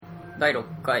第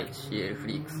6回 CL フ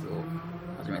リークスを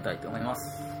始めたいと思いま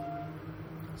す。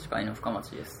司会の深町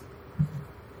です。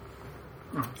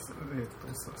佐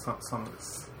野で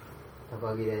す。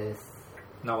高木です。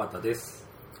縄田です。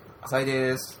浅井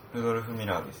です。ルドルフ・ミ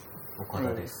ラーです。岡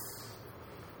田です。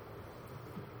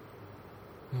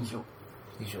以上。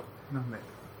何名？多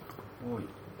い。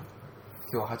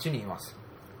今日8人います。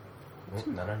7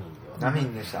人では7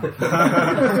人でした。何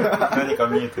か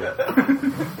見えてる。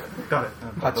誰？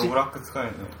ドブラック使え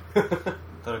ね。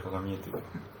誰かが見えてる。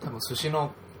多分寿司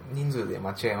の人数で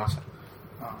間違えました。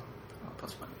あ、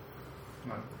確かに。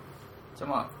じゃ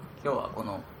あ今日はこ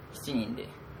の7人でち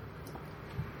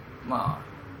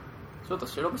ょっと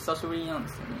収録久しぶりなんで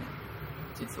すよね、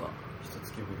実は。一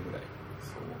月ぶりぐらい。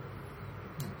そ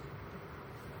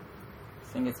う、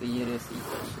先月 ELS 行ったりし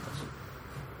てたし、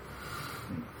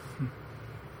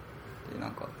でな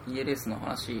んか ELS の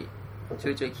話ち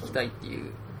ょいちょい聞きたいってい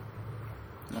う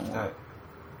のを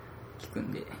聞くん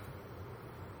で、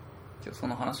今日そ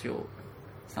の話を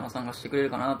佐野さんがしてくれる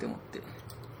かなって思って。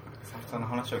佐野さんの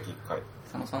話を聞く会。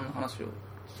佐野さんの話を聞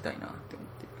きたいなって思っ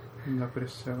て。みんなプレッ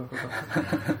シャーがかかって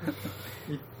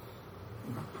言っ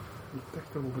た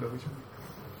人僕だけじゃない。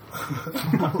ちょ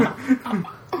っと待って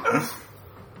ください。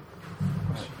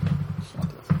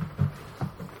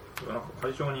なんか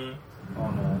会場にそ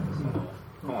の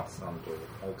小松さんと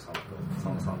奥さんと佐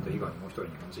野さんと以外にもう一人日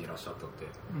本人いらっしゃったって、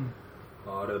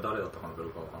あれは誰だったかなどれ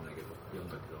かわかんないけど読ん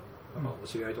だけど、なんかお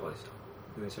知り合いとかでした？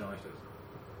全然知らない人ですか？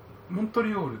モント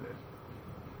リオールで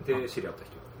知り合った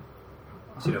人。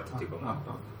知り合ったっていうか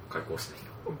開校した人。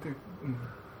モントリ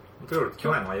オールって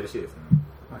去年の ILC ですね。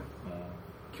はい。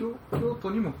京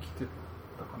都にも来て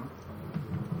たかな。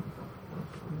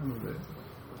なので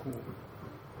こう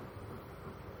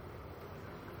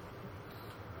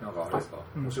なんかあれですか、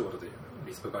お仕事で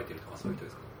リスク書いてるとかそういう人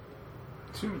ですか？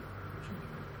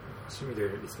趣味で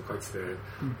リスク書いてて、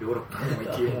ヨーロッパにも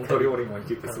行き、モントリオールにも行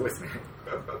きってすごいですね。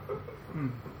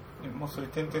もうそれ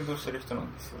転々としてる人な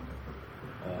んですよね。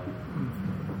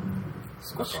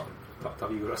少し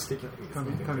旅暮らし的な意味ですね。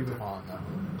旅暮らし。ああ、なる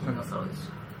銀の皿でし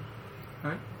た。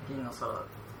はい。銀の皿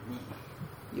に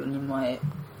4人前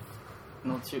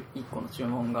の1個の注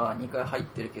文が2回入っ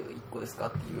てるけど1個ですか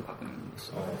っていう確認でし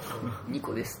た。2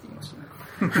個ですって言いました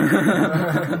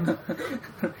ね。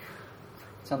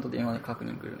ちゃんと電話で確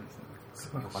認くれるんで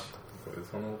すね。よかった。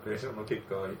そのオペレーションの結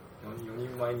果、4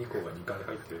人前2個が2回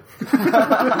入ってる。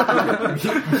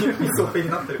ミソペに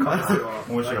なってる可能性は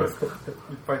面白い。いっ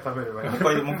ぱい食べればいい。も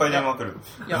う一回電話来る。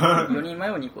いや、4人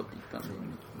前を2個って言ったんで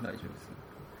大丈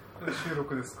夫です。収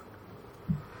録ですか？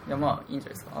いや、いいんじゃ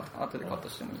ないですか。後でカット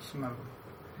してもいいし。なるほ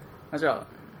ど。じゃあ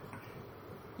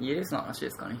ELS の話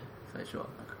ですかね、最初は。は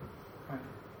い。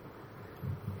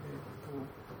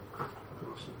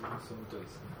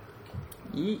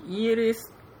ELS っ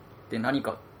て何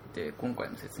かって今回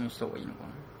も説明した方がいいのかな。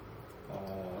あ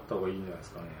った方がいいんじゃないで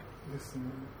すかね。ですね。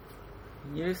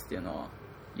ELS っていうのは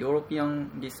ヨーロピア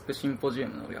ンリスクシンポジウ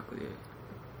ムの略で、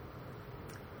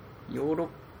ヨーロッ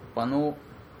パの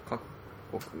各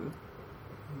国、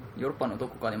ヨーロッパのど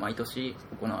こかで毎年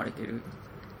行われている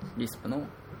リスクの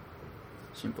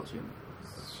シンポジウム。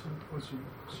このシ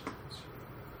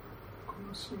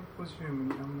ンポジウム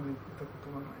にあんまり行ったこ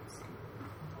とがないですけど。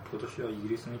今年はイギ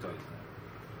リスみたいですね。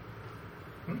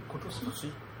今年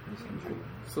2010。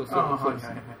そうそう。は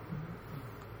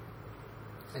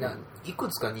い。いく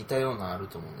つか似たようなのある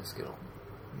と思うんですけど、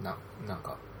なん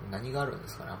か何があるんで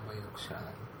すかね、あんまりよく知らな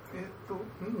い。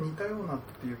似たようなっ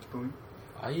ていうと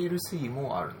ILC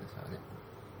もあるんですよね。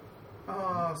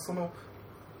その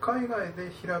海外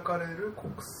で開かれる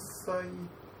国際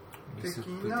的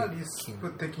なリス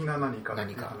ク的な何か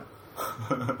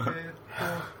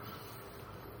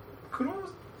クロー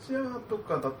ジャーと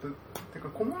かだとてか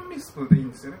コモンリスクでいいん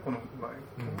ですよね、この場合。コ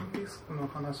モンリスクの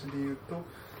話で言うと、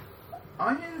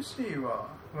ILC は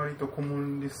割とコモ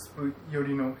ンリスク寄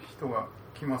りの人が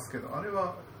来ますけど、あれ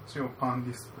は一応パン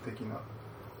リスク的な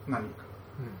何かっ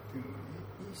ていう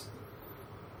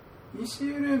の、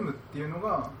ECLM っていうの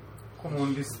がコモ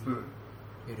ンリスク、ヨ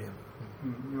ー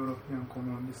ロピアンコ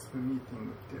モンリスクミーティン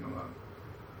グっていうのが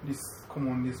コ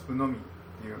モンリスクのみっ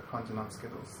ていう感じなんですけ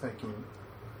ど、最近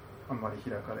あんまり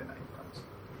開かれない感じ、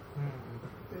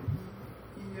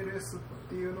で ELS っ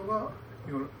ていうのが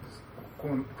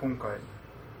今回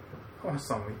川橋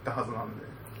さんも言ったはずなんで、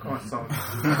川橋さんも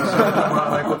話を止ま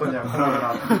らないことには困る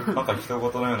なっていう、なんか人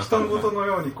事のような人事の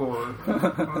ようにこう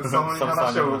佐野に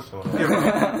話を聞けば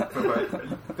とか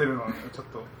言ってるのにちょ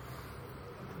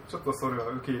っとそれは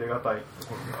受け入れがたいと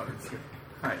ころがあるんですけど、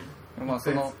はい。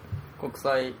その国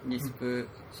際リスク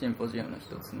シンポジウムの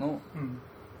一つの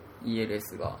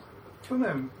ELS が去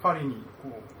年パリに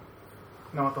こ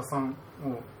う永田さんを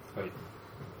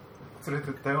連れ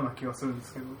てったような気がするんで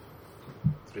すけど、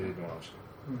連れてってもらいました。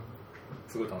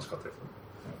すごい楽しかったです。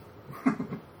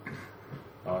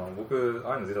僕、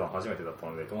ああいうの出たの初めてだった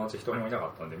ので、友達一人もいなか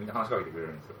ったんで、みんな話しかけてくれ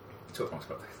るんですよ。超楽し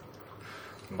かったです。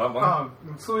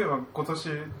そういえば今年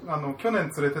去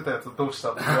年連れてたやつどうし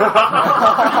たって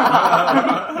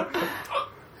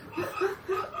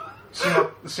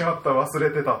しまった忘れ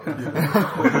てたっていう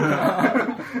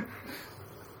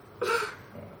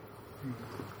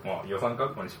まあ予算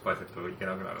確保に失敗するといけ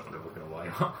なくなるので僕の場合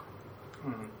は、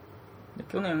で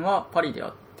去年はパリであ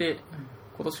って、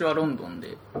今年はロンドン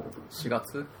で4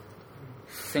月、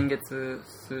先月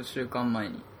数週間前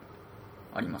に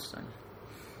ありましたね。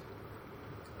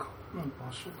場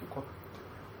所とかって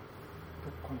ど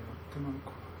っかに載ってないか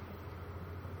な。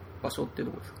場所って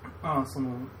どこですか？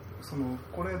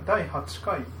これ第8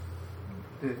回で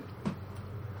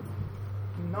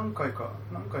何回か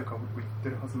僕行って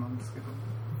るはずなんですけど、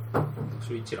特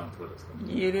集一覧ってことですか？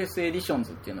 ELS エディション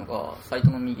ズっていうのがサイ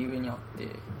トの右上にあって、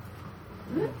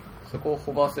そこを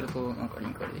ホバーするとなんかリ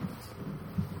ンクが出てきます。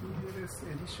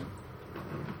 ELS エディション、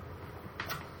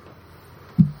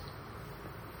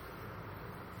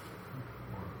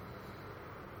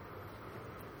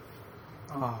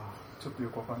ちょっとよ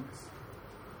くわかんないです。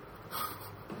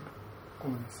ご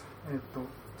めんなさい。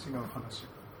違う話。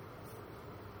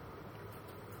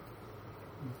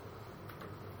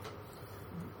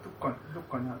どっ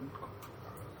かにあるのか。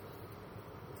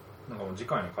なんかもう次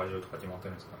回の会場とか決まって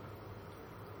るんですか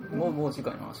ね？もう次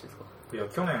回の話ですか？いや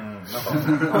去年なん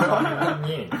か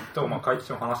にと会期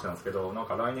中も話してたんですけど、なん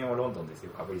か来年はロンドンです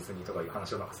よ確実にとかいう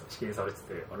話をなんか仕切りされて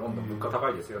て、ロンドン物価高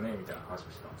いですよねみたいな話をし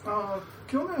てたんです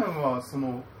けど、去年は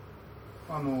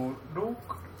ロー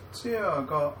カルチェア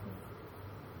が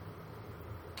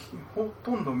ほ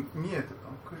とんど見えてた。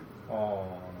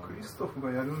クリストフが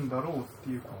やるんだろうって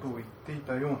いうことを言ってい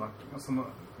たような気が、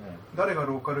誰が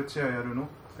ローカルチェアやるのっ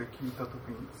て聞いたとき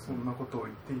にそんなことを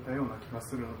言っていたような気が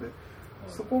するので、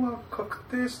そこが確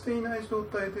定していない状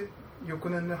態で翌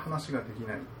年で話ができ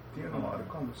ないっていうのはある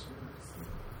かもしれないですね。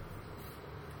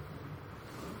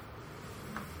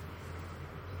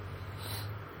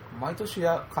毎年必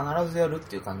ずやるっ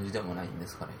ていう感じでもないんで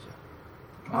すかね、じゃ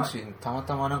あ。もしたま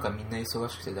たまなんかみんな忙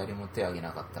しくて誰も手を挙げ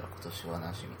なかったら今年は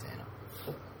なしみたいな。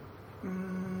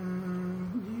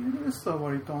ELS は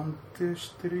割と安定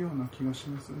してるような気がし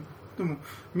ますね。でも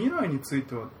未来につい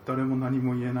ては誰も何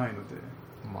も言えないので、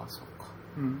まあそうか。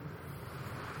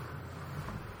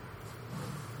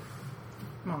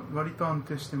割と安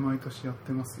定して毎年やっ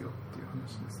てますよっていう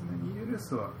話ですね。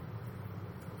ELS は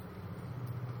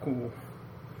こう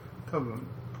多分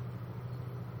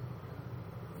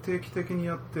定期的に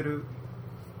やってる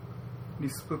リ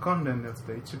スク関連のやつ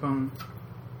で一番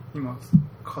今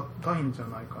硬いんじゃ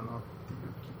ないかなっていう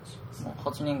気がし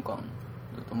ます。8年間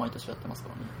ずっと毎年やってますか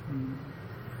らね。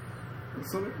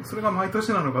それが毎年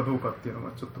なのかどうかっていうの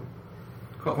がちょっと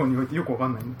過去においてよくわか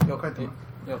んないんで。いやだから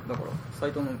サ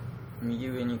イトの右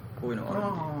上にこういうのがある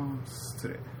んで。失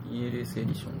礼。ELS エ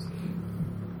ディションズ。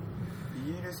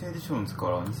ELS エディションズか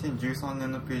ら2013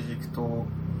年のページ行くと、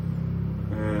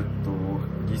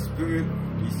リスプ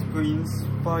インス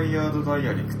パイアードダイ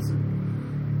アレクツ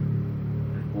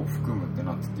を含むって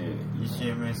なってて、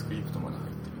ECMA スクリプトまで入っ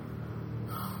てる。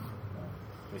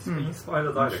リスプインスパイアー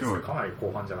ドダイアレクツってかなり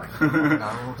後半じゃないなる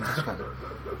ほど、確かに。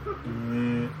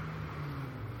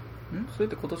それっ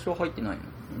て今年は入ってないの？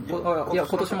いや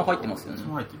今年も入ってますよね。今年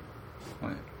も入ってる。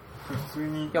はい。普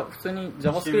通に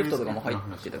JavaScript とかも入っ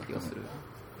てた気がする。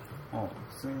普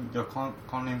通にじゃあ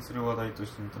関連する話題と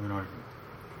して認められる。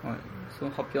はい。そ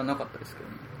の発表はなかったですけど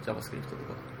ね。JavaScript とか。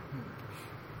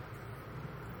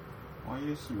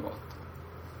IAC はあ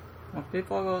った。ペー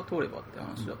パーが通ればって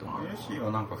話だと思う。IAC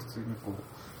はなんか普通にこう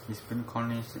リスプに関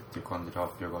連してっていう感じで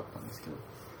発表があったんですけど、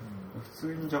普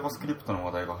通に JavaScript の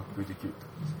話題が発表できるって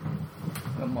ことです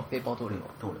ね。ペーパー通れば。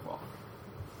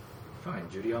去年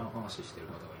ジュリアの話してる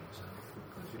方がいましたね。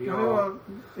ジュリアあれは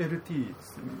LT で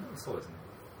すね。そうですね。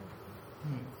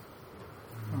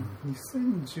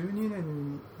2012年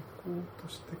に行こうと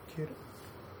して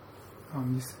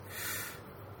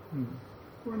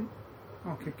これ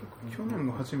結局去年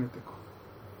が初めてか。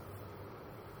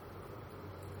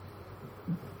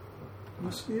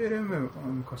ECLM は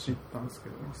昔行ったんですけ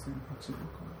ど、2008年か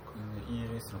な。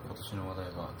ELS の今年の話題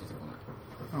が出てこない。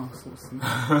そうですね。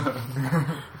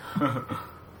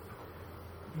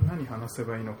何話せ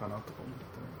ばいいのかなとか思って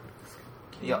たんです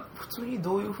けど。いや、普通に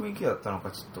どういう雰囲気だったの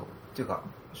かちょっと、っていうか、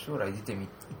将来行って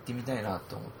みたいな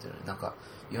と思ってる。なんか、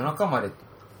夜中まで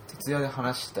徹夜で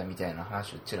話したみたいな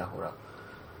話をちらほら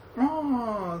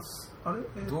あれ、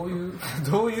どういう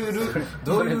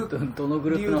どのグ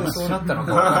ループの話理由でそうなったの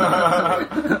かわ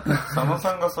かんない佐野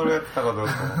さんがそれやってたかどう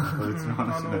かも別の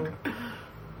話だけど、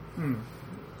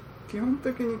基本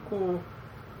的にこう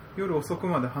夜遅く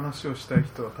まで話をしたい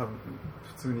人は多分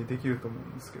普通にできると思う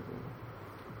んですけ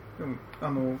ど、でも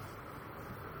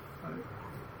あれ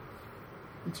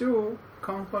一応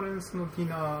カンファレンスのディ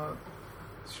ナー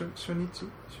初日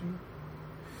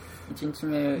1日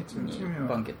目に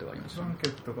バンケットがありましたバンケ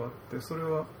ットがあって、それ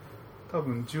は多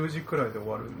分10時くらいで終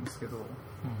わるんですけど、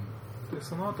で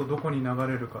その後どこに流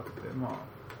れるかって、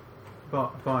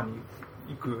バーに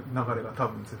行く流れが多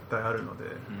分絶対あるので、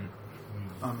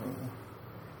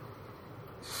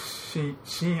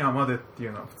深夜までってい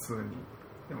うのは普通に、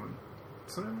でも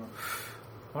それも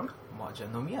あれ、じゃ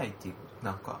あ飲み屋行って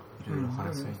なんかいろいろ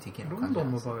話す的なロン感じな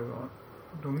んですか。ドンの場合は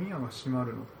飲み屋が閉ま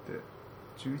るのって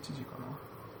11時かな。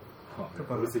だ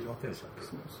から決まってんでしたっけ？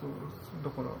そうだ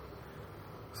から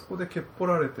そこでけっぽ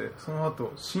られて、その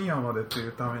後深夜までってい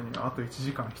うためにはあと1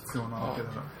時間必要なわけだ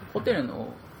から、ホテル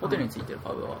についてる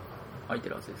パブは空いて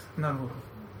るはずです。なるほど。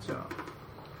じゃあ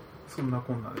そんな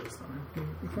こんなですかね。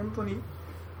本当に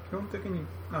基本的に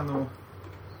なんだ、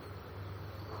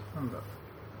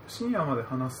深夜まで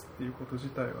話すっていうこと自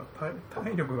体は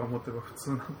体力が持てば普通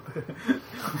なので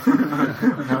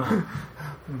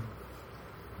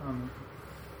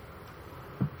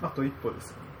あと一歩で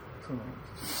すよ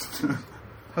ね。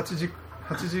8時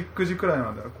9時くらい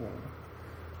まではこう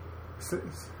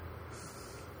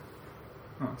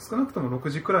少なくとも6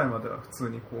時くらいまでは普通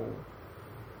にこう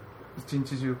一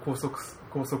日中拘束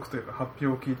というか発表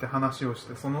を聞いて話をし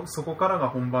て、そこからが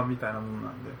本番みたいなものな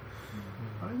んで、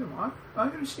あれでも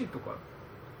ILC とか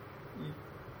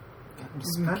リ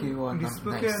スプ系はリス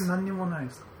プ系何にもない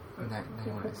ですか？何も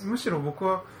ないです。むしろ僕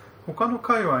は他の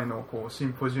界隈のこうシ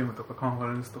ンポジウムとかカンフ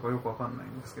ァレンスとかよくわかんない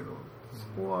んですけど、そ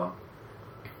こは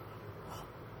発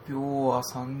表は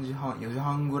3時半4時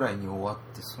半ぐらいに終わっ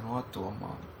て、その後は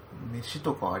飯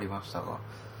とかはありましたが、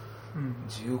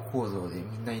自由構造で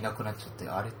みんないなくなっちゃって、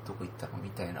あれどこ行ったのみ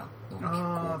たいなのが結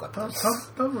構多かったで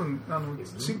す。多分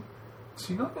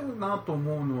違うなと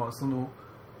思うのは、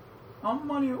あん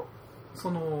まり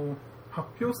発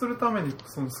表するために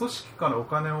その組織からお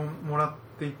金をもらっ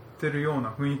ていってるよう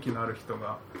な雰囲気のある人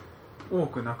が多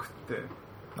くなくって、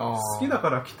好きだか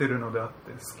ら来てるのであっ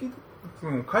て、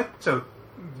帰っちゃう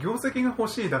業績が欲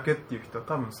しいだけっていう人は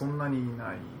多分そんなにい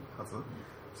ないはず。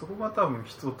そこが多分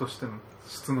人としての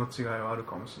質の違いはある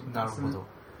かもしれないですね。なるほ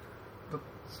ど。だ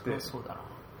ってそうだな。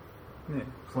ね、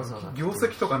業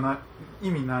績とか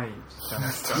意味ないじゃない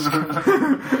ですか。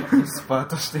スパー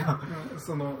としては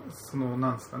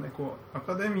なんですかね、こうア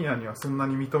カデミアにはそんな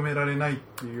に認められないっ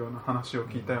ていうような話を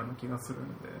聞いたような気がするん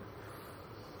で、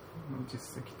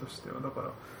実績としては。だか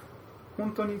ら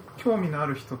本当に興味のあ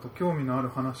る人と興味のある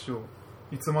話を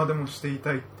いつまでもしてい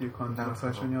たいっていう感じが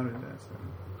最初にあるんじゃないですかね。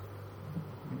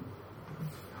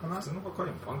普通の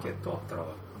係もバンケットあったら、バ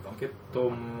ンケット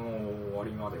も終わ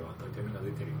りまでは大体みんな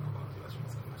出てるような感じがしま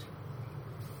すね。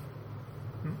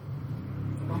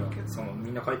み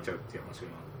んな帰っちゃうっていう話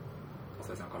が今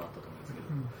浅井さんからあったと思うんですけ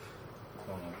ど、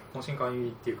懇親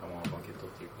会っていうか、バンケット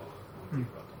っていうか、なんてい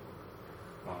うか、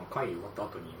会終わった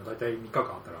後に大体3日間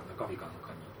あったら中日かなん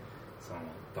かにその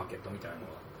バンケットみたいなの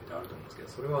が大体あると思うんですけ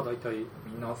ど、それは大体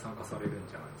みんな参加されるん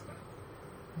じゃないですかね。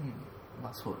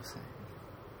そうですね。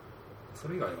そ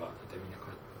れ以外は大体みんな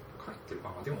帰ってるか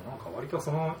な。でもなんか割と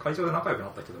その会場で仲良くな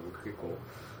った人が僕結構っ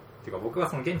ていうか、僕が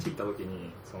その現地行った時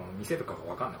にその店とかが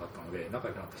分かんなかったので、仲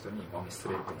良くなった人に飯失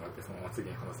礼ってもらってそのまま次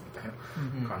に話すみたい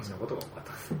な感じのことが多かっ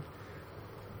たです。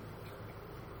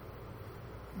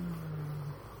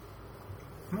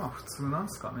まあ普通なんで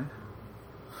すかね。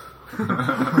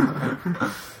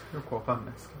よくわかん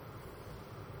ないですけど。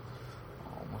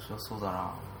面白そうだ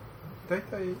な。大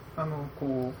体こ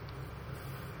う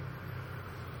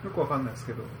よくわかんないです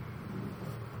けど、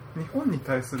日本に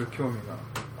対する興味が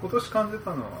今年感じ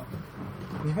たのは、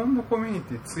日本のコミュニ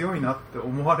ティ強いなって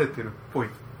思われてるっぽい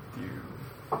っていう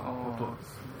ことで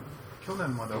すね。去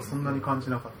年まではそんなに感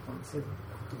じなかったんですけど。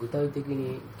具体的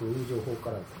にどういう情報か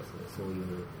らですか、そういう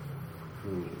ふ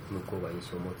うに向こうが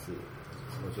印象を持つそ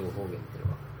の情報源っていう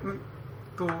の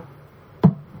は。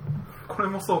これ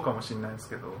もそうかもしれないです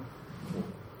けど、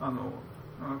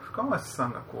深町さ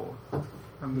んがこういっ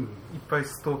ぱい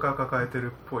ストーカー抱えて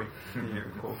るっぽいっていう、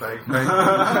こう外抱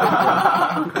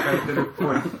えてるっ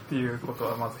ぽいっていうこと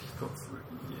はまず一つ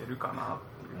言えるかなって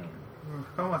いう。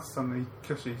深町さんの一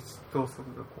挙手一投足が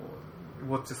こう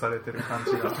ウォッチされてる感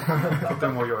じがとて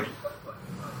も良い。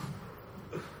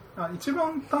一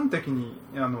番端的に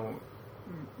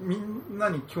みんな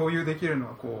に共有できるの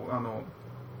はこう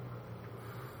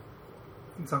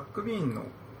ザック・ビーンの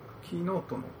キーノー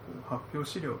トのこう発表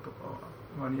資料とか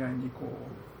は割合にこう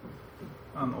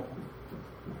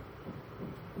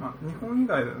日本以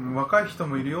外でも若い人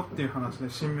もいるよっていう話で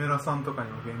シンメラさんとかに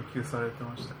も言及されて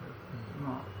ましたけ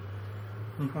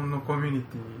ど、日本のコミュニ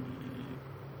テ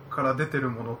ィから出てる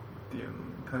ものっていうのに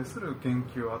対する言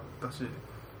及はあったし、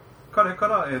彼か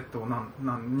ら、日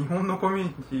本のコミュニ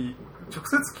ティ直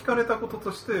接聞かれたこと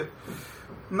として、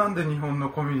なんで日本の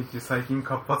コミュニティ最近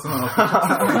活発なのって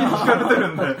直接聞かれて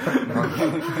るんで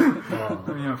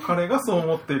いや彼がそう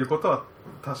思っていることは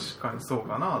確かにそう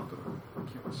かなという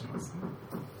気がしますね。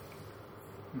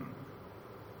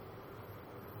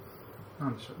な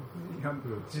んでしょう、いや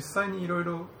実際にいろい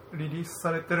ろリリース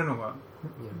されてるのが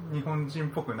日本人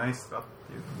っぽくないっすかっ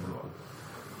ていうところは。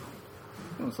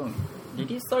でもそのリ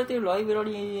リースされているライブラ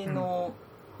リの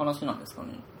話なんですか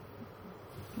ね。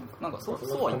なんかそうは言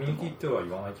ってもコミュニティっては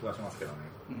言わない気がしますけどね。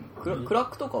クラッ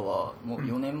クとかはもう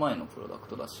4年前のプロダク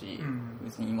トだし、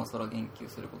別に今更言及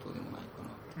することでもないかな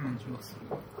って感じはする。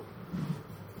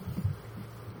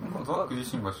ザック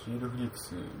自身がシールフリーク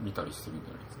ス見たりしてるんじゃ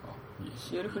ないですか。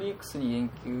シエルフリークスに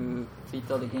ツイッ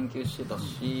ターで言及してた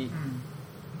し、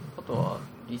あとは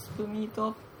リスプミートア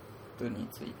ップに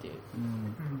ついて、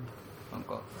なん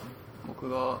か僕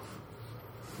が、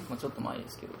ちょっと前で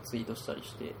すけどツイートしたり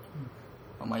して、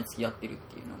毎月やってるっ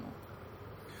ていうのも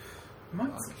毎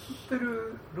月やって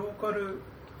るローカル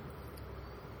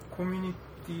コミュニ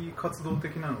ティ活動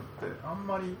的なのってあん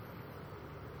まり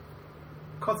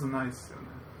数ないですよね。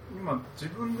今自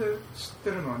分で知っ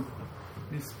てるのは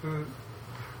リスプ、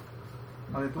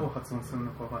あれどう発音する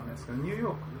のかわかんないですけど、ニュー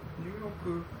ヨー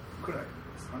クくらいで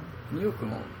すかね。ニューヨーク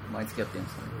も毎月やってるんで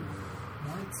すかね。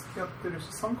毎月やってるし、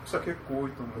参加者結構多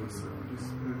いと思うんですよ、リ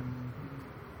スプ。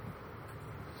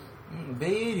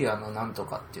ベイエリアのなんと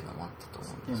かっていうのもあったと思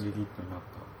うんですよ。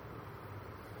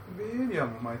ベイエリア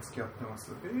も毎月やってま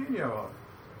す。ベイエリアは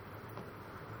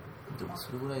でも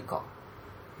それぐらいか。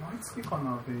毎月か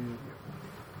な、ベイエリア。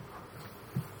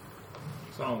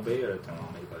そのベイエリアってのは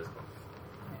アメリカです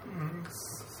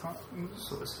か？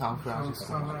そうです、サンフランシス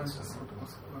コとかですよ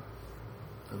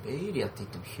ね。ベイエリアって言っ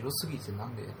ても広すぎてな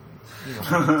んでいいの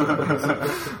かなって思います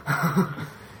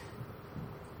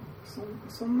よ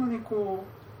そんなにこ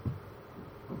う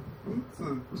人数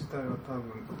自体は多分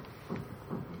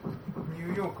ニ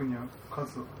ューヨークには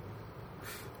数は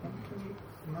本当に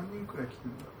何人くらい来てる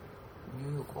んだ。ニュ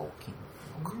ーヨークは大きいの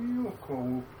か。ニューヨークは大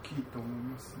きいと思い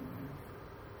ますね。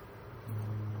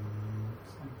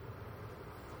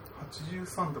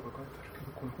83とか書いてあるけど、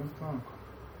これ本当なのかな。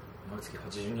毎月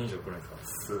80人以上来るんですか？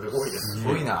すごいですね。す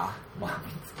ごいな。毎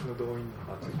月の動員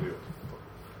80。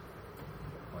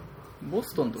ボ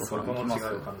ストンとかからも来ます。そ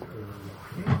この違いを感じる。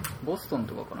ボストン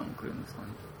とかからも来るんですかね。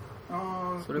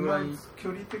それぐらい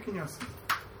距離的にはそれ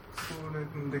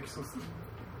できそうですね。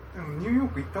でもニューヨー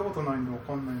ク行ったことないんでわ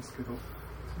かんないんですけど、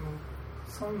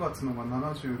その3月のが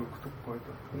76とか書いてあ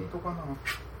る。本当かな。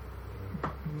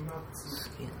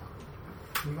すげえな。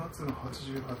2月の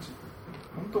88。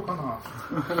本当かな。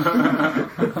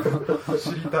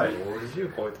知りたい。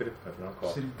50超えてるってなんか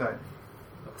知りたい。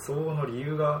相応の理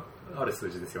由がある数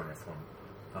字ですよね。そ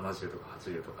の70とか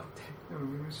80とかって。でも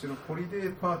むしろホリデ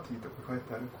ーパーティーとか書い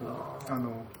てある。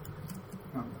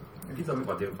ピザと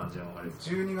か出る感じのあれです。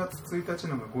12月1日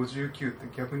のが59って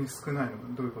逆に少ないのは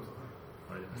どういうことだ。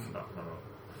あれじゃないですか。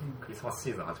クリスマス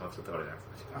シーズン始まっちゃったからじゃない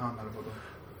ですか。なるほど。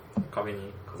壁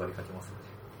に飾りかけますよね。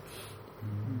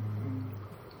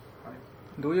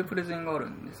どういうプレゼンがある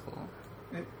んですか？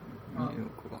ニューヨーク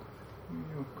が。ニ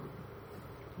ューヨーク。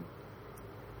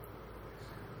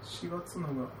4月の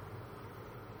が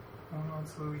オーナー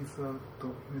ズ・ウィザード・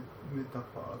メタフ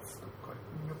ァーズとか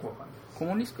よくわかんないです。コ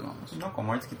モンリスクの話。なんか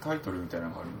毎月タイトルみたいな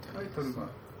のがあるみたいな。タイトルが、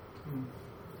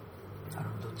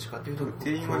どっちかというと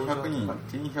定員は100人、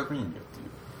定員100人でやってる。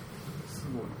す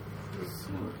ごい。す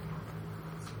ごい。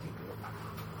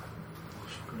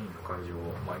職人の会場を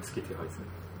毎月手配する。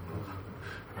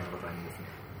なかなか大変ですね。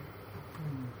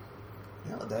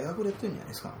なんか大学でやってるんじゃない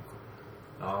ですか。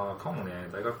かもね。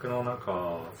大学のなん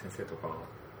か先生とか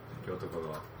授業とか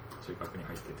が中核に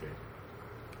入ってて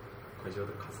会場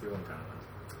で貸すよみたいな感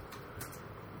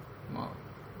じ。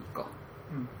いいか。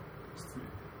失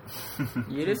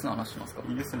礼。ELS の話しますか？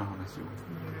 ELS の話を。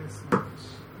なん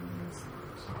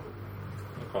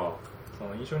かそ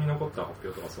の印象に残った発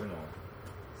表とかそういうのは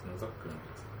そのザックなんで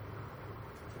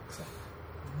すか？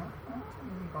何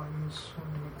が印象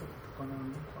に残ったかな。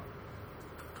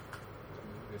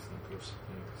ですね、プロシーン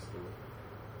ですと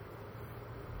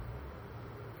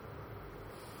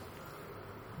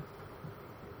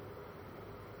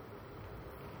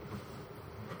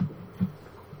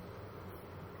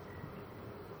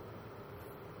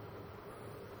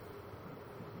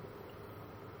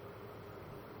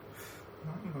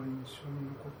印象に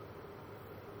残っ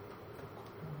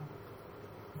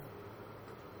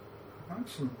たかな。何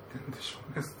しに行ってんでしょ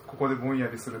うね、ここでぼんや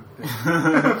りするって。い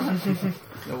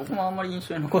や僕もあんまり印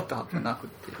象に残った発表なく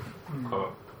て、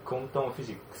クォンタムフィ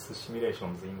ジックスシミュレーショ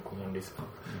ンズインコモンリスク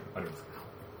あるんですか？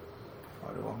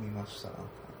あれは見ましたな。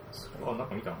あ、なん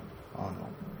か見たの？本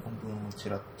文をち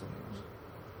らっと見まし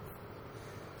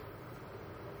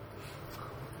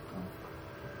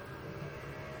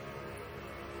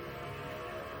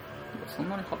た。そん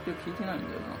なに発表聞いてないん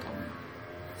だよな、多分。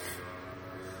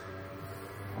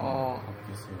ああ、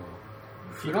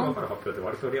フィルムから発表って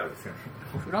割とレアですよね。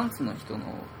フランスの人の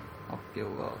発表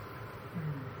が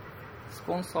ス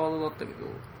ポンサードだったけど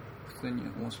普通に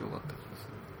面白かった気がす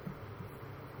る。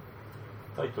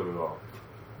タイトルは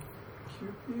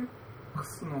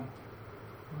QPX の話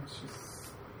っ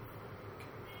す。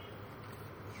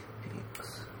 QPX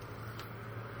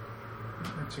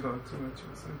違う、それ Google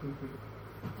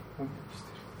翻訳し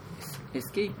てる。エ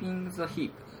スケーピング・ザ・ヒー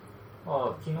プ。あ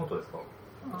あ、キーノートですか？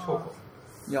そうか。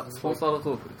いや、スポンサード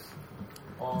トークです。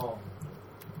ああ、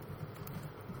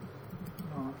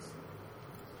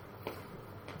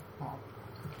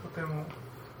とても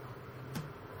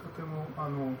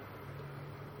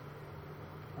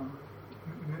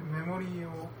メモリー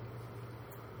を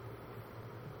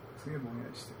すげえぼんや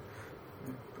りしてる。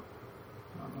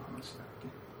何の話だっけ。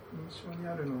印象に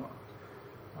あるのは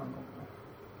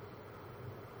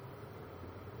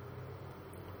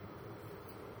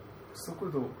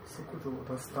速度を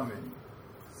出すために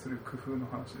する工夫の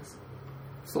話です。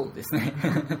そうですね。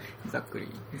ざっくり。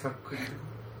ざっくり。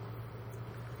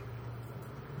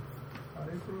ア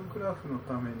レグログラフの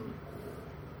ために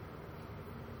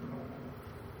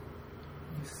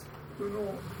リスプ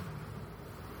の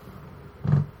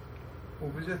オ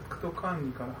ブジェクト管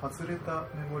理から外れた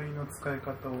メモリの使い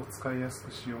方を使いやす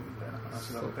くしようみたいな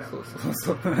話だったよね。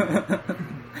そう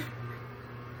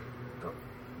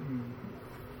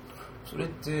それっ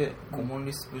てコモン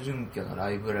リスプ準拠の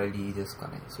ライブラリーですか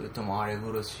ね、それともアレ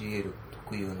グロ CL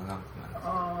特有のなんかなんです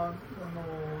か？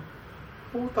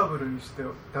ポータブルにして出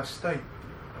したいって言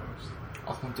ってまし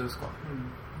た。あ、本当ですか？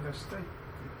出したいって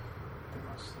言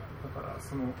ってました。だから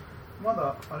ま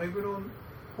だアレグロ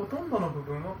ほとんどの部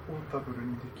分はポータブル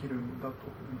にできるんだと思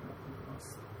いま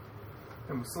す。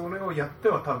でもそれをやって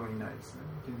は多分いないですね、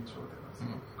現状では。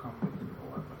完璧に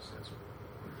終わった人たちは。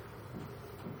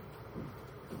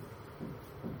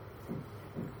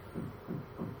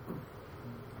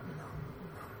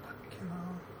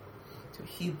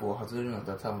ヒープを外れるんだっ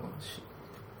たら多分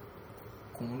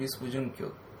コモンリスプ準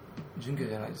拠じ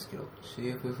ゃないですけど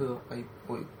CFFI っ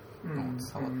ぽいのを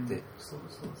触って、そうで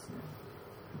すね、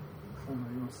そうな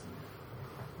りますね。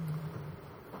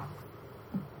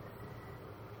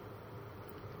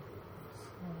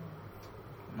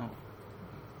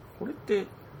これって2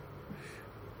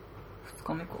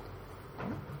日目か。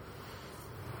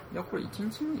いや、これ1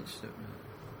日目でしたよね。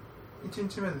1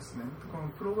日目ですね。この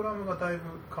プログラムがだいぶ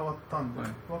変わったんで、わ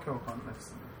けわかんないで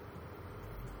すね。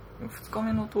でも2日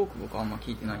目のトーク僕あんま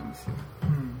聞いてないんですよ。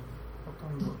ほ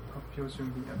とんど発表準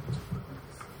備やっちゃった感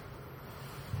じです。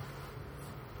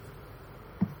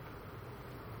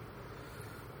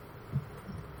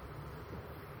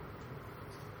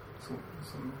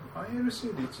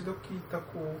ILC で一度聞いた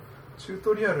チュー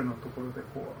トリアルのところで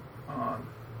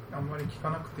あんまり聞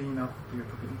かなくていいなっていう時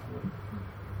に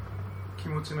気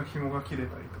持ちの紐が切れ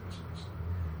たりとかしまし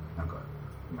た。なんか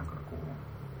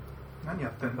何や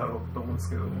ってんだろうと思うんです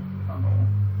けど、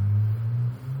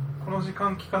この時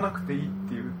間聞かなくていいっ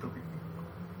ていう時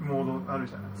モードある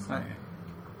じゃないですか、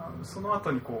その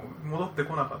後に戻って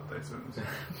こなかったりするんですよ。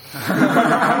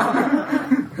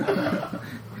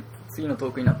次のト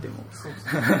ークになってもそう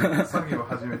作業を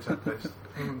始めちゃったりして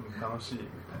楽しいみ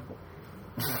たい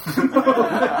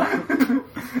な。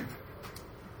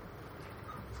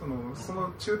そ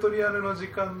のチュートリアルの時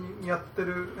間にやって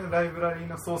るライブラリー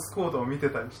のソースコードを見て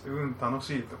たりして楽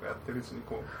しいとかやってるうちにい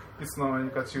つの間に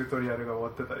かチュートリアルが終わ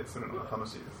ってたりするのが楽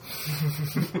しいで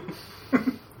す。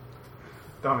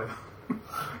ダメだ。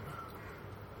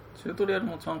チュートリアル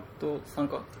もちゃんと参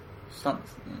加したんで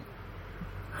すね。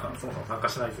そもそも参加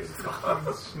しないぜですか？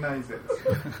しないぜです。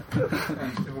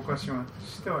僕はし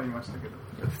てはいましたけど。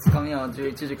いや2日目は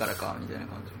11時からかみたいな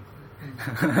感じ。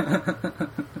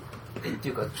って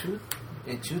いうかチュ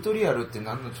ートリアルって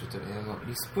何のチュートリアル？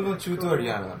リスプのチュート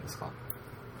リアルなんですか？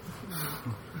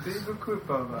デイブ・クー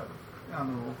パーが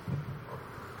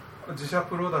自社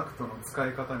プロダクトの使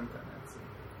い方みたいなやつ。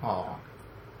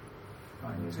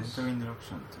センターイントラク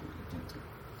ションっていう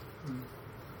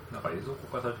なんか映像公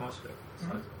開されてましたよ。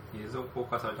映像公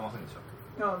開されてませんでし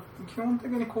た？や基本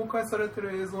的に公開されて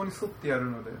る映像に沿ってや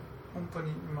るので本当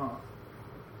にまあ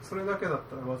それだけだっ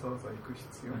たらわざわざ行く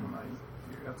必要もないっ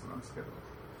ていうやつなんですけど、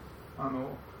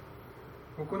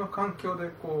僕の環境で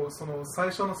こうその最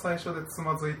初の最初でつ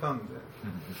まずいたんで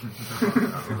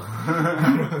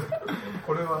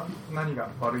これは何が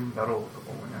悪いんだろうと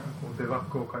か思いながらこうデバ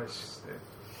ッグを開始して、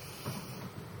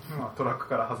まあ、トラック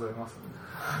から外れますね。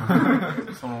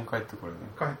そのまま帰ってこれね。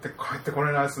帰ってこ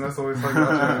れないですね、そういう作業を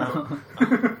始める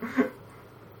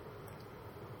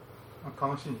と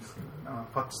楽しいんですけど、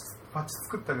パッチ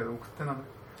作ったけど送ってない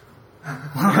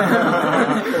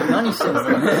何してるんです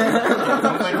かね。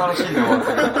そんなに楽しいんだよ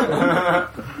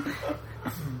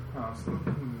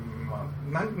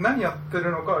何やってる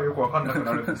のかはよく分かんなく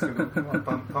なるんですけど、ま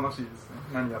あ、楽しいですね、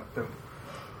何やっても。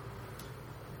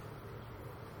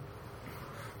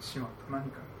しまった、何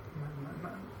か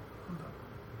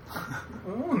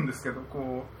思うんですけど、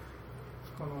こ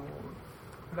の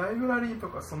ライブラリーと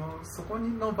かそこ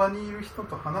の場にいる人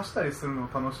と話したりするのを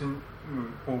楽しむ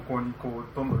方向にこう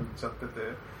どんどんいっちゃってて、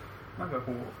なんか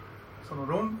こうその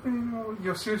論文を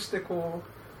予習してこ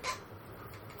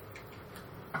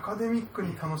うアカデミック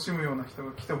に楽しむような人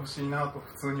が来てほしいなと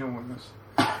普通に思いまし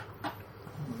た。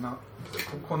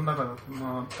この中だと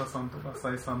永田さんとか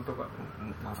浅井さんとか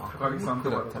高木さんと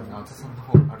かだったら永田さんの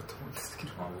方があると思うんですけ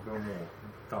ど、僕はもう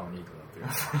ターンいいと思って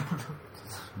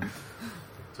る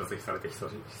除籍されて久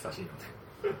しいので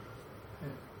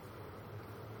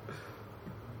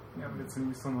いや別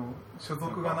にその所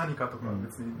属が何かとか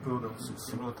別にどうでもいい、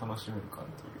それを楽しめるかっ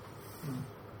て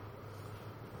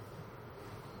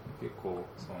いう、結構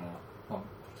その、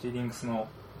シーディングスの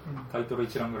タイトル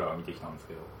一覧ぐらいは見てきたんです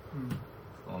けど、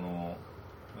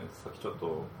さっきちょっ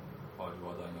と話題にな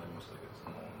りましたけど、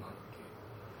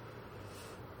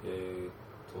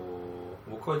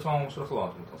僕が一番面白そうだ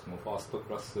なと思ったのはそのファースト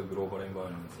クラスグローバルエンバイロ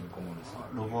メントインコモンですね。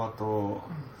ロバート・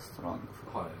ストラン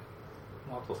ド、はい。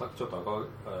あとさっきちょっと浅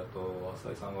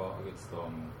井さんが挙げてたなん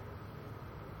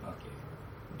だっけ、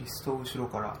リストを後ろ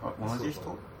から同じ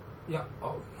人？いや、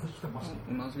同じ人マジで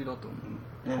同じだと思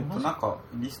う。なんか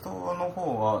リストの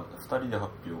方は2人で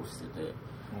発表してて、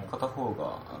片方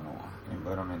がエン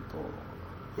バイロメント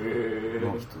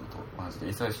の人と同じで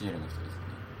SICL の人ですね。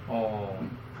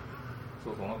そ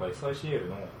うなんか SICL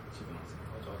の一部なんですね。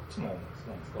じゃああっちもそ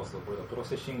うなんですか。これがプロ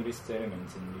セッシングリストエレメン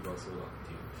ツにリバースオーダーっ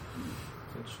ていう、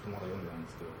それちょっとまだ読んでないん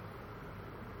ですけど、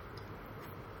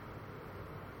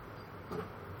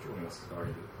興味がそそら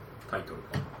れるタイトル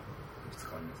がいくつ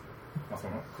かあります。そ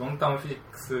のクォンタムフィジッ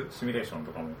クスシミュレーション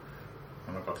とかも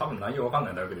なんか多分内容わかんな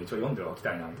いんだけど一応読んではおき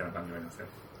たいなみたいな感じがありますよ。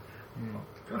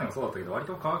去年もそうだったけど割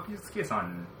と科学技術計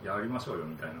算やりましょうよ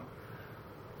みたいな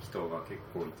人が結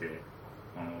構いて、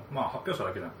発表者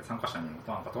だけじゃなくて参加者にも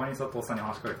なんかトワニーズ・トーさんに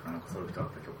話しかけたらなんかそういう人だっ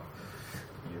たりとか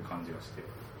いう感じがして、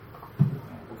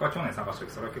僕は去年参加した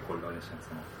時それは結構意外でしたね。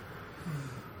その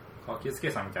科学技術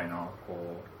計算みたいなこう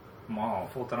フォ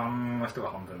ートランの人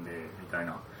が半分でみたい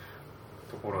な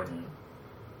ところに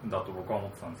だと僕は思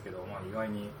ってたんですけど、意外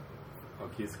に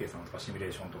技術計算とかシミュレ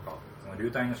ーションとかその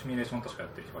流体のシミュレーション確かや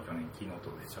ってる人が去年キーノート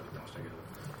で喋ってましたけど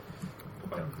と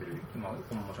かやってる、今も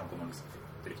ちろんこのリストや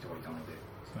ってる人がいたので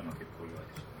そういうのは結構意外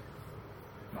でした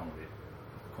ね。なので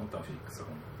コンタムフィジックスをイ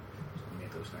メ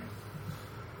ージしたい。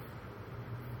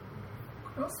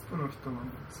クラスプの人は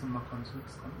そんな感じで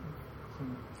すかね。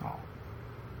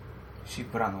シー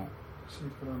プラのそ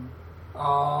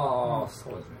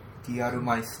うですね。DR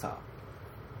マイスター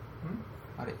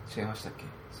あれ違いましたっけ？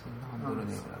そんなハンドル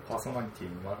ネームだった。パーソナリティ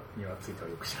にはついては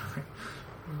よく知らない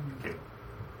けど、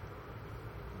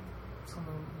その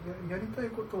やりたい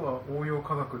ことは応用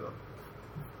科学だ。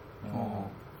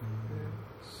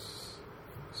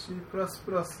C++ を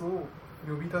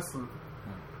呼び出す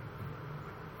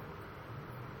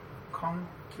環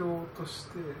境とし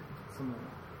てその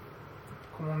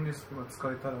コモンリストが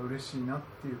使えたら嬉しいなっ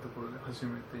ていうところで始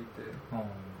めていて、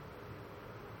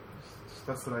ひ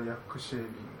たすらヤックシェービ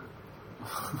ング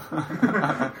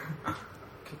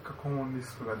結果コモンリ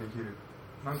ストができる。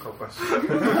なんかおかしい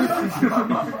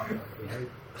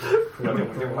いやで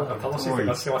もなんか楽しい生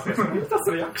活してますね。ひた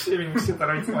すらヤックシェービングしてた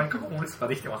らいつの間にかコモンリストが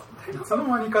できてますみたいな。いつの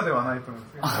間にかではないと思うんで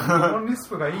すけどコモンリス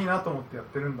トがいいなと思ってやっ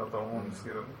てるんだとは思うんですけ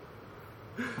ど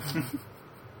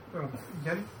でも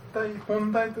やりたい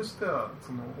本題としては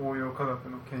その応用科学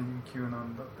の研究な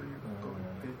んだということを言っ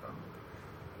ていたので、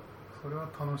それは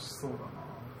楽しそうだな。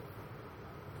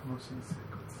楽しい生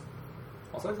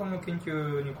活。浅井さんの研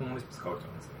究にコモンリスト使うじゃ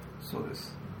ないですか。そうで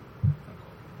す。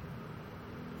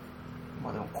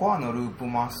でもコアのルー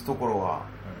プ回すところは、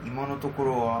今のとこ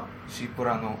ろは C プ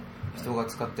ラの人が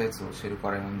使ったやつをシェルか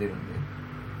ら読んでるんで、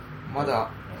ま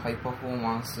だハイパフォー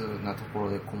マンスなところ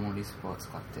でコモンリスプは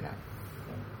使ってない。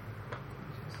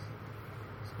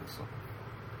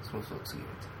そろそろ次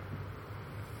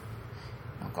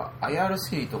なんか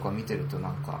IRC とか見てると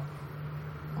なんか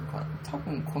多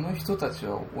分この人たち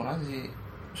は同じ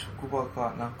職場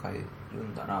かなんかいる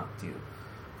んだなっていう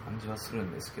感じはする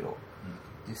んですけど、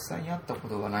実際に会ったこ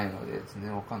とがないので全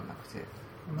然わかんなくて。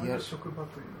同じ職場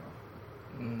とい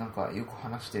うのはなんかよく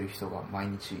話してる人が毎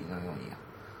日のように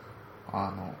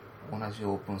同じ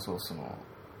オープンソースの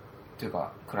という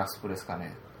かクラスプレスか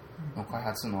ねの開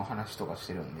発の話とかし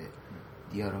てるんで、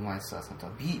ディアルマイスターさんと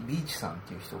ビーチさんっ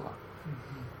ていう人が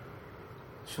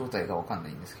正体が分かんな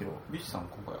いんですけど、ビーチさん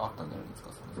今回会ったんじゃないです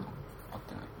か？それ会っ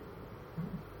てない。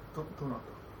どなた？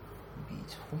ビー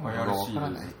チ本名が分から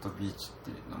ない。ずっとビーチっ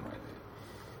て名前で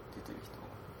出てる人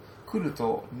来る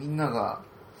とみんなが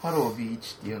ハロービー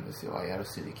チって言うんですよ。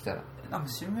IRC で来たらなんか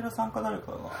シンメラさんか誰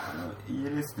かが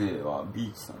ELS ではビ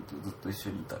ーチさんとずっと一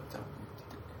緒にいたみたいなこと言っ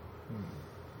てて、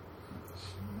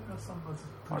シンメラさんがずっ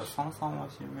とあれ佐野さんは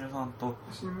シンメラさん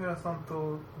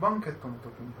とバンケットの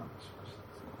時に話しました。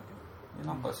で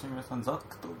なんかシンメラさんザッ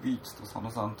クとビーチと佐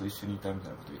野さんと一緒にいたみたい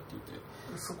なこと言っていて、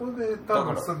そこで多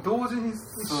分同時に一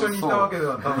緒にいたわけで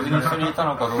は多分同時に一緒にいた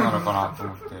のかどうなのかなと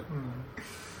思って、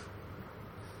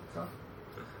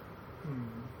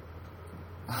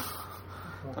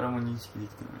誰も認識で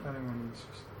きてない。誰も認識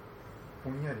して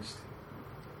ぼんやりして。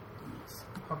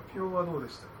発表はどうで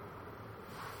したか？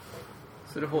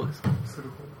する方ですか？する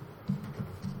方。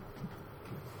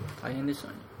大変でした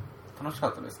ね。楽しか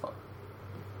ったですか？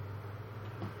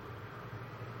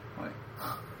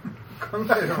考える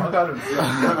間があるんですよ。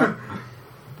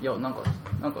いやなんか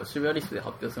渋谷リストで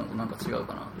発表するのとなんか違う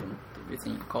かなと思って、別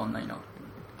に変わんないなって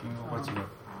言語が違う。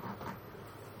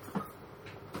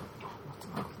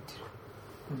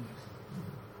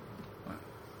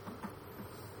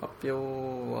発表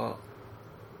は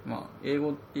まあ英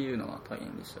語っていうのは大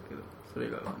変でしたけど、それ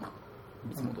以外はまあ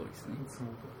いつも通りですね。いつも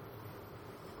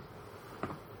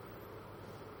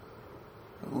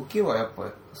受けはやっ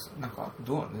ぱなんか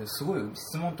すごい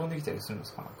質問飛んできたりするんで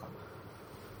すか？なんか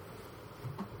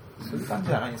そういう感じ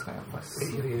じゃないんですかね、やっぱ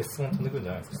り。いや質問飛んでくるんじ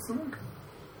ゃないですか？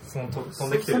質問飛ん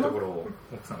できてるところを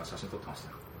奥さんが写真撮ってました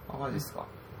よ。あ、マジですか？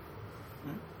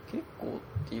結構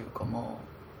っていうかまあ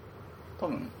多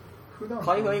分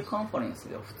海外カンファレンス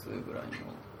では普通ぐらいの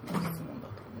質問だと思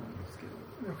うんですけど。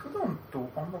普段と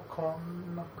あんま変わ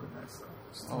んなくないです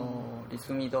か？リス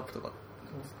クミートアップとか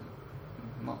そうですかね。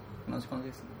まあ同じ感じ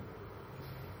ですね。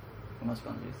同じ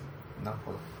感じです。なる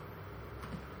ほど。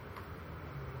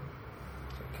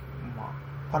まあ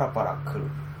パラパラ来る。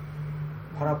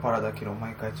パラパラだけど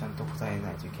毎回ちゃんと答え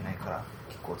ないといけないから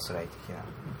結構辛い的な。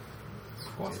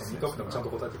ミートアップでもちゃんと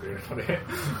答えてくれるのでミー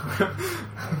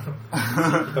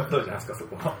トアップじゃないですか、そ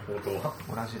こは応答は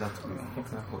同じだと思いま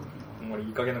す。なるほど。あんまりい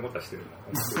い加減なことはしてる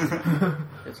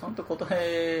のちゃんと答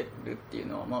えるっていう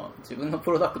のはまあ自分の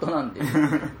プロダクトなんで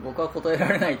僕は答えら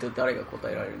れないと誰が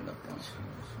答えられるんだって話。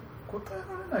答え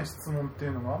られない質問ってい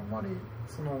うのがあんまり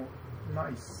な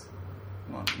いっす。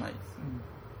まあないですね。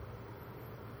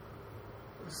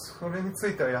それにつ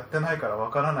いてはやってないからわ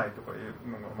からないとかいう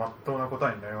のが真っ当な答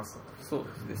えになりますよね。そう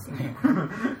ですね。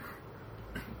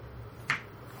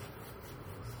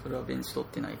それはベンチ取っ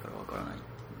てないからわからない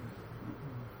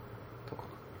とか。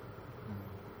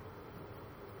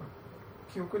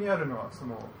記憶にあるのは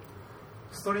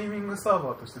ストリーミングサー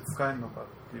バーとして使えるのかっ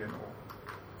ていうのを、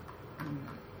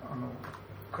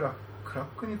クラッ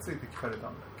クについて聞かれたんだ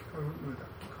っけか、だっ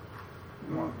けか、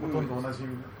まあほとんど同じ意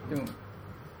味だけど。でも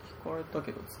聞かれた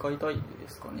けど使いたいで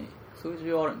すかね。そういう需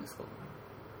要あるんですか？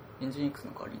エンジン X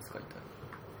の代わりに使いたい。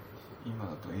今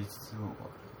だと H2O が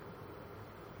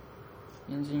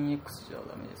エンジン X じゃ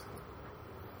ダメです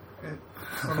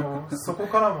か？そこ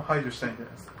からも排除したいんじゃ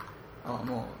ないですか？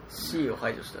もう C を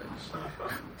排除したい。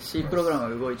C プログラム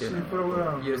が動いてるの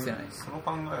を許せない。その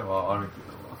考えはあるけ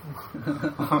ど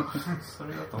そ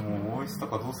れだともう OS と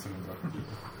かどうするんだっていう。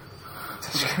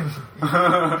確かに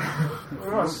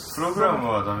プログラム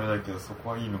はダメだけどそこ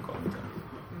はいいのかみたいな。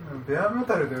ベアメ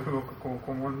タルで動く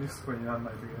コモンリスクにならな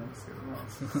いといけないんです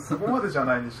けど、そこまでじゃ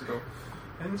ないにしろ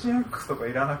エンジン X とか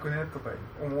いらなくねとか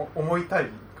思いたい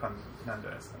感じなんじ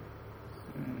ゃないですかね。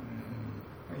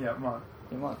いやまあ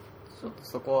ちょっと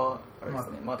そこはあれです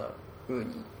ね、まだ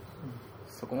に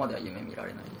そこまでは夢見ら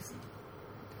れないですね。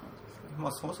ま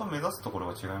あそもそも目指すところ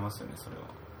は違いますよね、それは。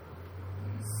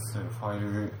そういうファイ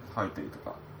ル吐いたりと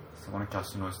かそこにキャッ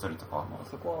シュのしたりとか、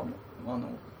そこは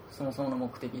そもそもの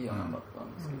目的ではなかった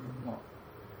んですけど、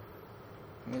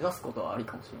目指すことはあり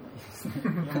かもしれないです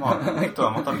ね。いやまああと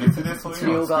はまた別でそうい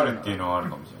うのを作るっていうのはある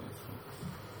かもしれないですね。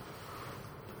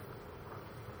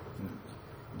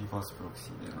パースプロキ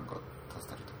シでなんか足し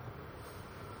たりとか。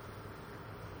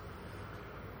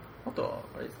あとは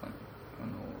あれですかね、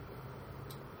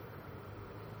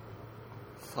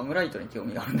サムライトに興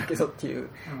味があるんだけどっていう、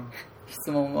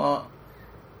質問は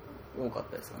多かっ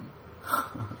たですかね。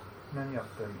何やっ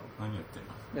てんの？何やって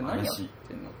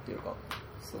んのっていうか、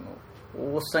その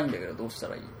応募したいんだけどどうした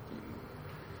らいいっていう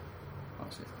話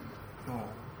ですかね。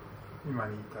今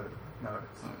に至る流れで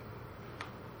す、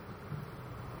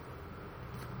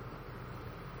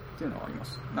っていうのはありま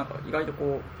した。なんか意外と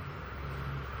こ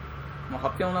う、発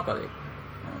表の中で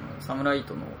サムライ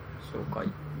トの紹介を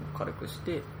軽くし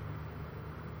て、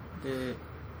で、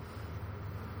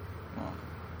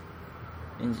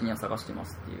エンジニア探してま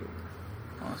すっていう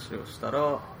話をしたら、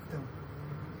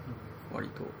割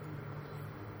と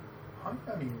ハイ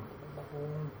アリング今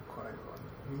回は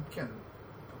2件だ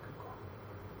けか。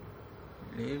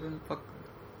レーブンパック、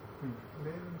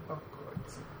レーブンパックはい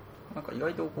つなんか意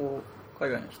外とこう海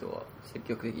外の人は積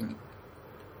極的に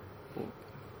こ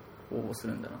う応募す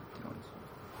るんだなっていう感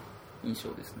じ印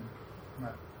象ですね。は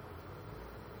い。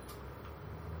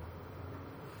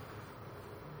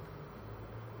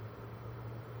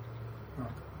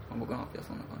僕の発表は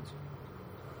そんな感じ。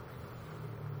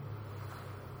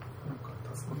なんか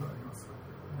足すことありますか？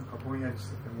なんかぼんやりし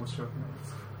てて申し訳ないで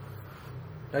す。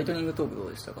ライトニングトークど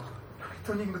うでしたか？ライ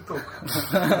トニングトーク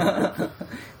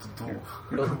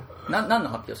何の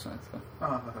発表したんですか？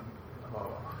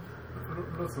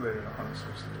ロズウェルの話を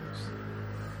してきまし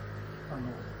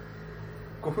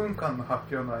た。5分間の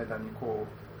発表の間にこ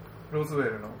うロズウェ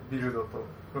ルのビルドと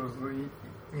ロズ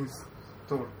インス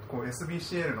トールこう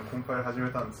SBCL のコンパイル始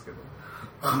めたんですけど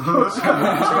終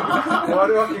わ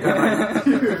るわけがないって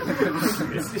いう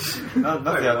なんで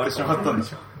やってしまったんで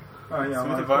しょう。それ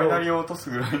でバイナリーを落とす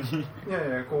ぐらいにい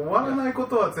やこう終わらないこ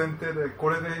とは前提でこ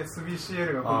れで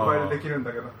SBCL がコンパイルできるん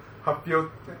だけど発表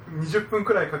20分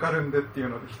くらいかかるんでっていう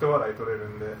ので一笑い取れる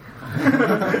んで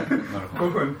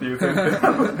5分っていう前提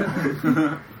なので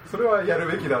それはやる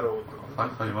べきだろうと。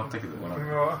始まったけど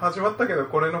始まったけど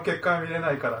これの結果は見れ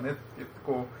ないからねって言って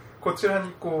こちら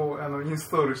にこうインス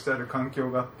トールしてある環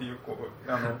境がっていうこう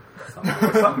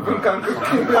3分間ク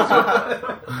ッキングで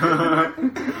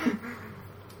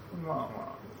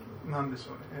なんでし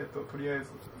ょうね。とりあえず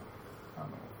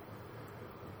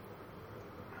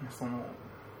その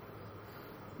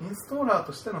インストーラー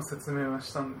としての説明は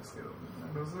したんですけど、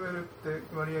ロズウェルって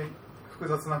割合複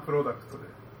雑なプロダクトで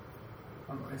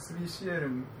SBCL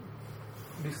に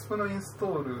リスプのインスト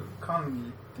ール管理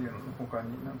っていうのの他に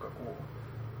なんか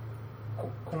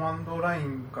コマンドライ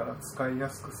ンから使いや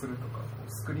すくするとか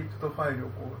スクリプトファイルを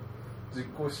実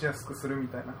行しやすくするみ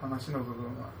たいな話の部分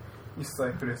は一切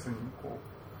触れずに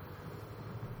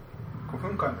5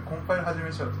分間でコンパイル始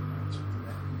めちゃうとねちょっと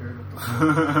ねいろいろと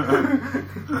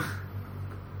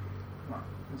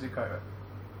次回は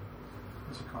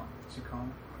時間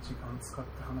使っ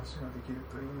て話ができる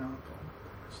といいなと思っ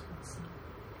てますね。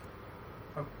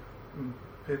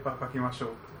ペーパー書きましょう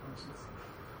って話です。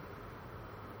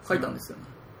書いたんですよね。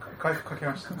書き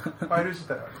ました。ファイル自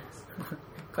体はあります。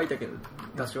書いたけど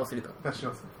出し忘れた。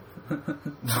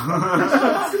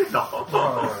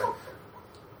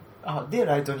で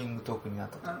ライトニングトークになっ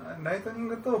たと。ライトニン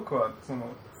グトークはその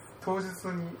当日に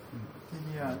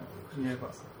TDR言えば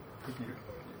できるっていう。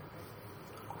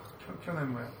去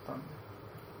年もやったんで。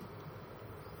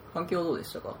反響どうで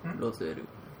したか？ロズウェル。ロ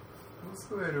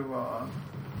ズウェルは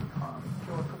反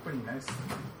響は特にないですね。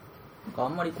あ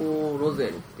んまりロズウェ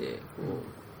ルって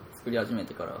作り始め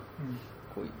てから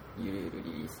こうゆるゆる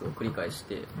リリースを繰り返し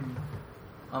て、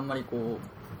あんまり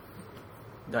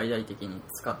大々的に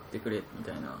使ってくれみ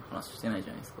たいな話してないじ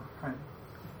ゃないですか。はい。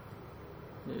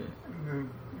で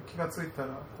気がついたら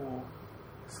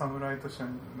サムライト社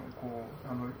の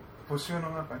募集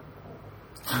の中に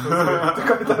ロズウェルって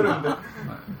書いてあるんで、はい、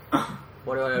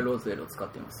我々はロズウェルを使っ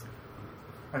ています。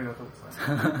ありがとうご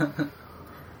ざいます。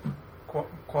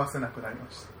壊せなくなりま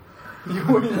した。そうい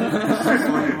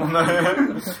う問題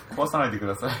壊さないでく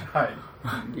ださい。はい。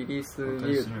リリー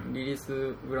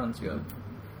スブランチが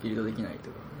ビルドできないと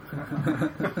か。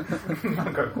な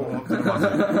んか思って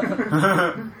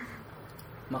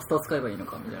マスター使えばいいの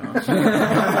かみたいな話。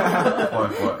怖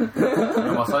い。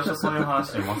最初そういう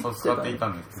話でマスター使っていた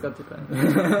んですけど。使ってたね。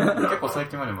結構最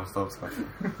近までマスターを使って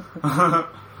た。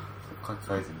書き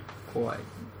換えずに。怖い。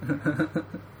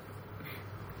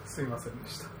すいませんで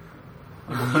した。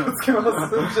気をつけま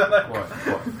すじゃない。怖い。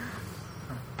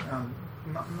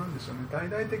なんでしょうね。大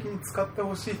々的に使って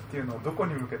ほしいっていうのをどこ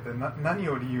に向けて何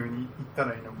を理由に言った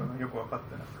らいいのかがよく分かっ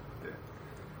てなくて。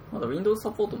まだ Windows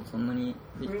サポートもそんなに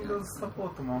できてない。Windows サポ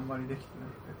ートもあんまりできてな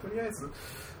くて、とりあえず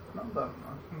なんだろうな、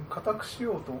固くし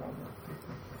ようと思って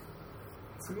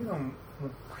次の目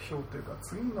標というか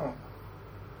次の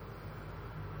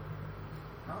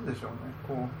なんでしょうね、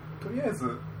こうとりあえ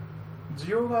ず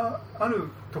需要がある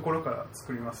ところから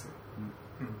作りますよ、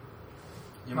うんうん、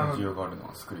今需要があるの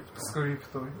はスクリプト。スクリプ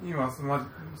ト今そ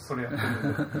れやってる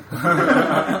ん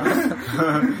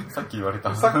でさっき言われ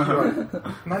た。さっき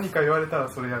何か言われたら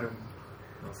それやるんで。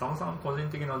佐野さん個人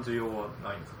的な需要は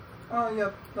ないんですか？い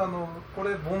やこ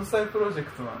れ盆栽プロジェ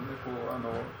クトなんでこう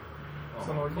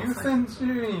その優先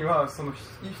順位はその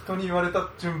人に言われた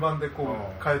順番でこう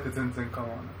変えて全然構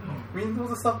わない、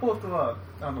Windows サポートは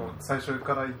最初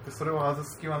から言ってそれを外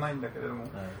す気はないんだけれども、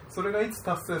それがいつ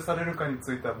達成されるかに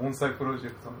ついては盆栽プロジェ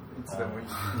クトなんでいつでもいいっ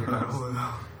ていう感じ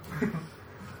です。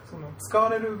その使わ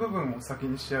れる部分を先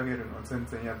に仕上げるのは全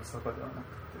然やぶさかではなく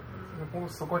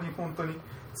て、そこに本当に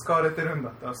使われてるんだ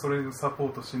ったらそれをサポ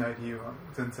ートしない理由は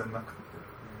全然なくて、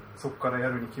そこからや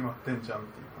るに決まってんじゃんっ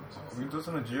ていう話です。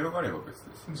 Windows の需要があれば別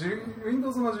です。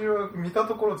Windows の需要は見た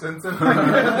ところ全然ない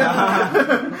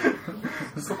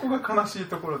そこが悲しい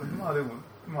ところで、まあでも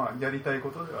やりたいこ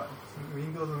とではあります。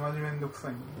 Windows マジめんどくさ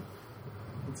いんで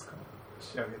いつか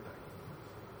仕上げたい、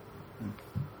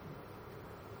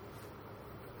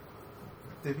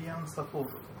デビアンサポート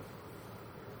とか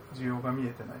需要が見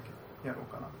えてないけどやろう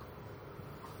かなと。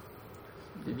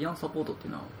デビアンサポートってい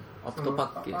うのはアプトパ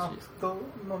ッケージですか？アプ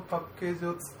トのパッケージ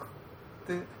を作っ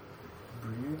てブ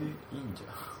リューでいいんじゃ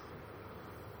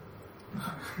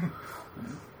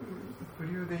ブ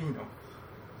リューでいいの？い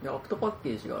や、アプトパッケ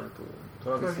ージがあると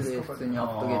トラビスで普通にア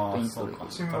ットゲットインストールできる。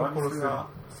チンを殺す。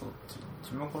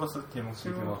チンを殺すっていう目的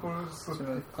は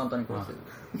簡単に殺せる。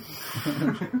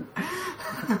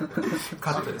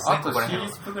カットですね。あと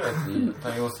CSP ぐらいで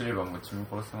対応すればもうチンを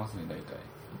殺せますね、大体。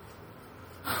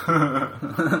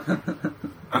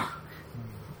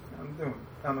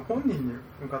でも本人に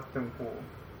向かってもこ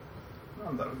うな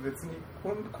んだろう、別に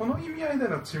この意味合いで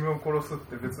のチームを殺すっ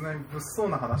て別に物騒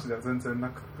な話では全然な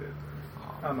くて、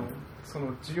そ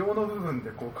の需要の部分で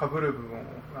こう被る部分を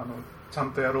ちゃ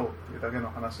んとやろうっていうだけ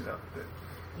の話であって、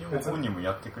本人も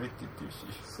やってくれって言ってるし。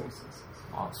そう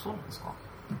あ、そうなんですか。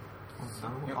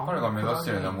いや、彼が目指して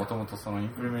いるのはもともとそのイン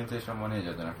プレメンテーションマネージ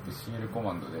ャーじゃなくて CL コ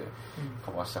マンドでカ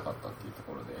バーしたかったっていうと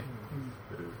ころで、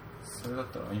それだっ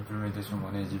たらインプレメンテーション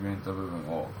マネジメント部分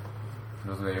を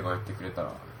ロズウェルがやってくれたら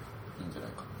いいんじゃな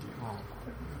いかっていう。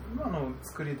今の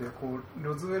作りでこう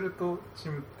ロズウェルとチ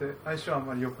ムって相性あん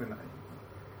まり良くない。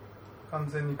完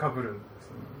全に被るんです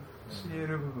よね。CL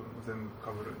部分も全部被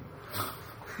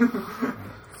るんで。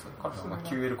彼は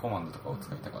QL コマンドとかを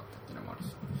使いたかったっていうのもある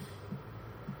し。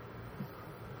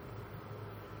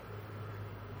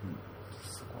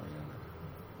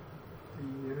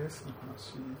ELS の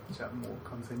話じゃもう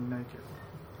完全にないけ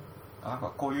ど、なん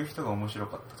かこういう人が面白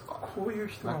かったとか、こういう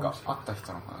人が面白かった、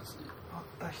なんか会っ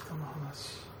た人の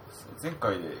話、前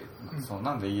回で、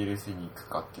なんで ELS に行く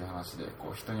かっていう話で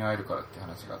こう人に会えるからっていう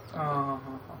話があったんで、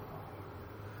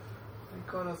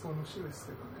相変わらず面白いです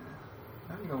けどね。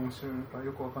何が面白いのか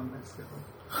よくわかんないですけど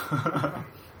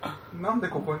なんで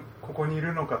ここにい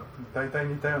るのかって大体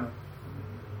似たような、こ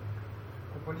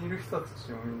こにいる人た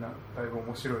ちもみんなだいぶ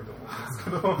面白いと思うんです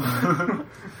けどなん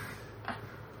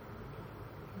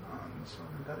でしょう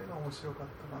ね、誰が面白かっ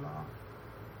たかな。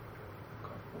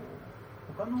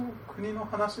他の国の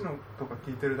話のとか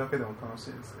聞いてるだけでも楽し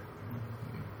いですけどね、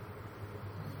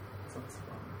雑談。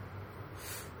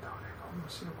誰が面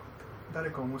白かったか、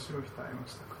誰か面白い人会いま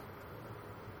したか。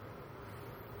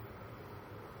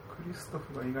クリスト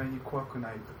フが意外に怖く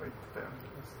ないとか言ってたような気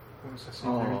がする。この写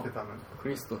真で見てたのに。ク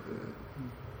リストフ、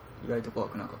意外と怖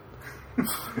くなかっ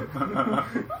た。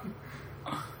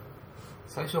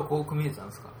最初は怖く見えてたん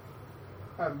ですか？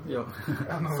いや、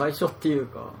最初っていう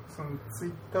か、そのツイ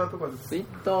ッターとかでツイッ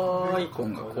ターアイコ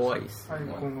ンが怖いですね。アイ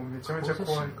コンがめちゃめちゃ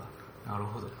怖い。なる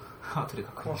ほど。後で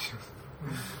確認します。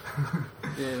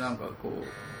で、なんかこう、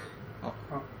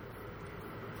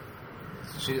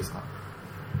そしてですか？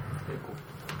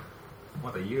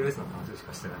まだ ELS の話し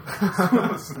かしてない。そう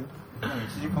ですね。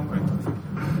1時間ぐらい経つ。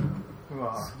う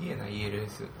わすげえな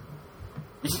ELS。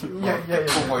いや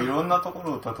結構いろんなとこ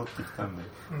ろを辿ってきたんで、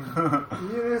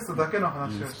ELS だけの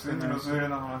話をしてない。普通にロズウェル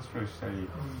の話をしたり、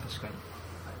確かに。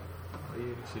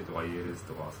ALC とか ELS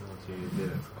とかそのうち出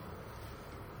るんですか？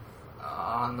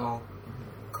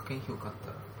科研費を買った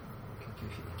ら研究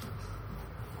費できます。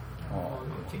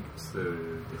研究室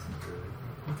ですね。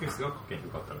研究室が科研費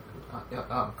を買ったらってこと？いや、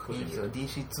科研費は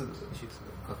DC2 買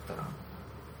ったら。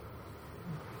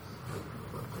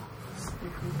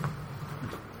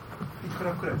いく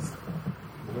らくらいですか？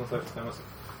僕の財布使いますよ。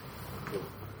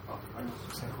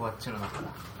財布はあっちの中だ。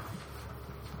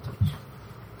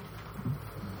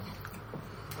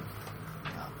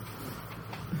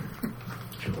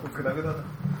グダグダだ。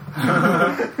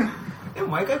でも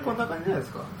毎回こんな感じじゃないで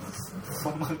すか。そ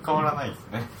んなに変わらないです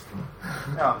ね。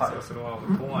いや、はい。それは遠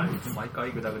回りです。毎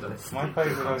回グダグダです。毎回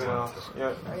グダグダ、いや、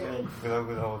グダ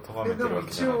グダを咎めてでもるわ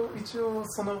けじゃない。一応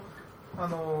その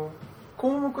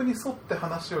項目に沿って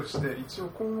話をして、一応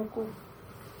項目を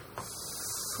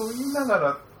沿いなが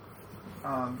ら、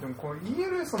でもこう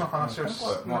ELS の話をし、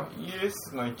まあ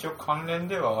ELS の一応関連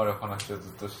ではある話をず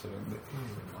っとしてるんで、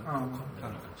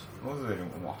ロズウェル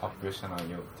もまあ発表した内容っ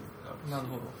ていうのがあるし、なる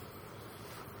ほど。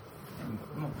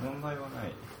問題はな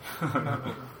い。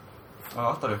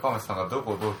あとでパメさんがど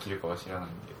こをどう切るかは知らない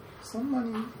んで。そんな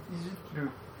にいじる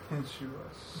編集は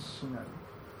しない。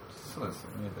そうです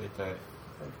よね、大体。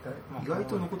意外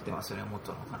と残ってますよね、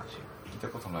元の話。聞いた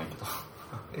ことないけど。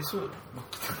そう。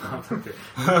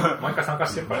毎回参加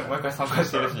してるから。毎回参加し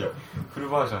てるし、フル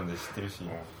バージョンで知ってるし。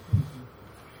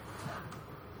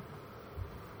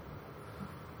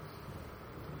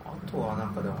あとはな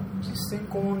んかでも実践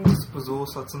コモンリスプ増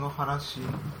刷の話と、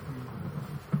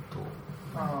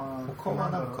他は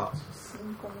なんか実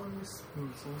践コモンリスプ増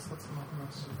刷の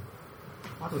話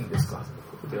あるんですか？こ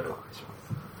こでやるわけしま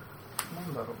す。な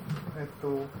んだろう、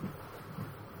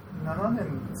7年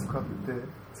使って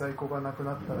在庫がなく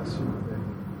なったらしいので、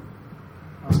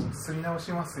すり直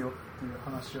しますよっていう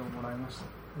話をもらいました。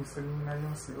ミスリになり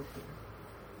ますよって。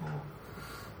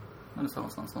なんで佐野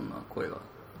さんそんな声が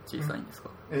小さいんですか？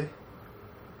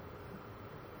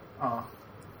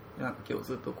なんか今日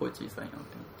ずっと声小さいなって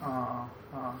思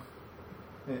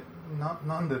って。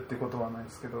なんでってことはないで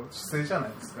すけど、姿勢じゃな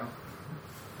いですか。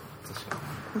確か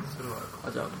に。それはあ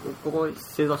る。じゃあここ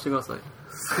正座してください。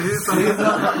正座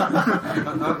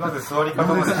なぜ座り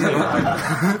方までしてるの？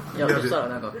いや、そしたら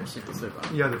なんかピシッとするか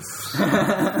ら。嫌です。い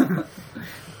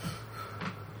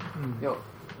や、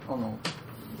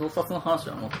増刷の話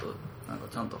はもっとなんか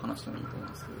ちゃんと話してもいいと思う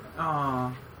んですけど。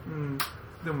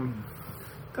でも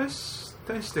対し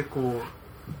てこ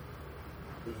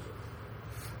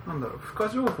うなんだろう、付加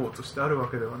情報としてあるわ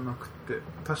けではなくて、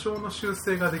多少の修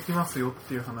正ができますよっ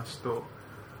ていう話と、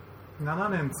7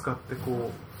年使って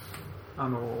こう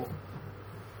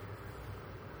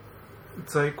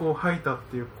在庫を吐いたっ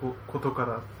ていうことか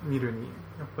ら見るに、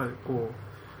やっぱりこう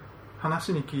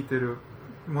話に聞いてる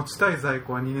持ちたい在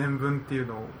庫は2年分っていう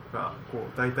のがこ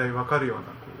う大体分かるような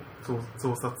こう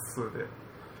増刷数で、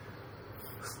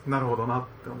なるほどなっ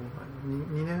て思うから、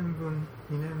2年分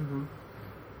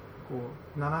こ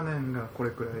う7年がこ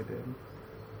れくらいで、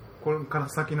これから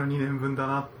先の2年分だ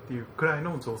なっていうくらい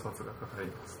の増刷がかかり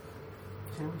ます。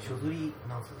ちなみに書釣り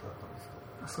何冊だったんですか？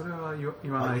それは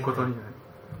言わないことになる。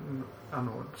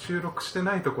収録して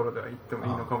ないところでは言ってもい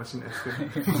いのかもしれないですけ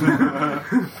ど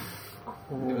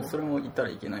でもそれも言ったら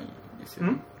いけないですよ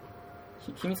ね。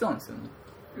秘密なんですよね。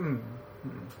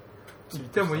言っ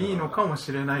てもいいのかも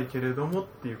しれないけれどもっ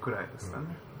ていうくらいですかね。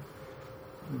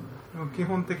基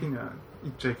本的には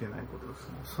言っちゃいけないことです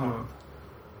ね。そうい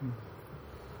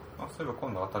えば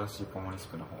今度新しいコモンリス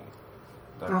プの方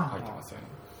誰か書いてますよね。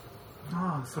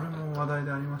それも話題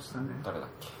でありましたね。誰だっ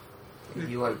け？エデ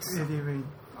ィ・ワイツさん。エディ・ウェイ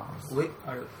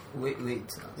ウェイ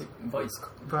ツなんです。バイツ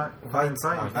か。バイツ。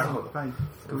なるほど。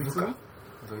ドイツ語か。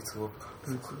ドイツ語か。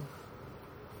ドイツ語。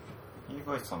エディ・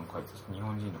ワイツさんも書いてるし、日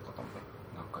本人の方も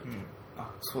なんか書いてる。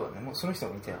そうだね。もうその人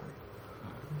もいたよね。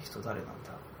人誰なん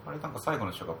だ。あれなんか最後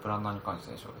の章がプランナーに関し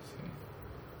ての章ですよね。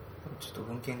ちょっと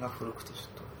文献が古くて、ちょっ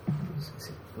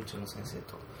とうちの先生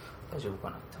と大丈夫か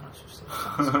なって話をしてた。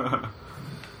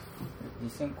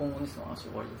実践コモンリスプの話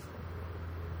終わりですか？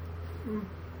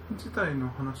自体の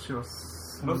話は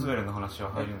ロズウェルの話は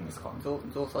入るんですか？増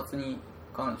刷に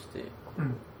関して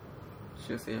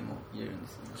修正も入れるんで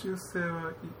すよね。修正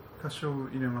は多少入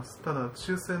れます。ただ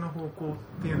修正の方向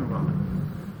っていうのが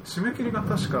締め切りが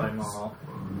確か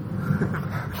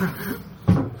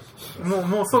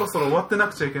もうそろそろ終わってな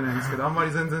くちゃいけないんですけど、あんま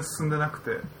り全然進んでなく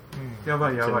て、や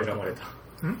ばいと。こ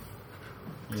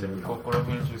れを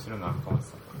編集するのは深松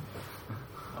さん。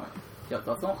いや、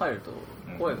雑音入ると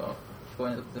声が聞こ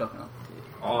えづらくなって、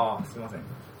すいません。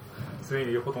普通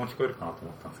に両方とも聞こえるかなと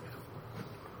思ったんですけ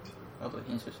ど、あと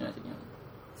編集しないといけない。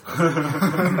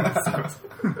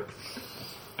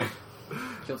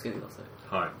気をつけてくださ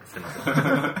い。はい、すいません。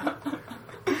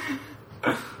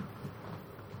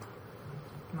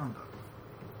なんだ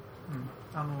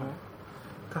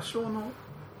多少の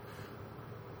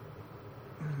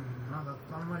まだ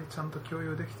あんまりちゃんと共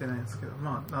有できてないんですけど、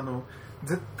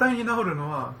絶対に治る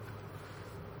のは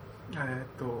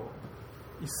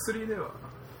E3では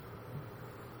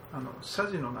謝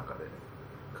辞の中で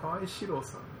河合史郎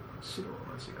さん、史郎の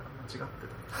字が間違って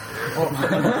た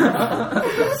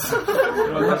それ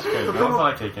は確かに直さ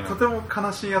なきゃいけない。とても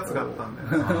悲しいやつがあったんで、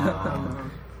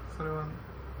それは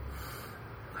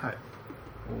はい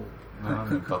何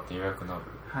年経って予約なる。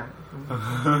はい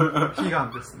悲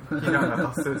願ですね。悲願が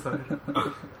達成される。よ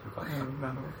かった。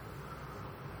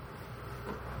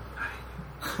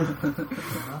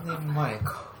7年前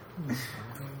か。7年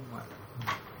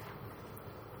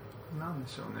前。なんで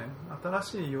しょうね。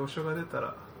新しい要所が出た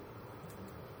ら、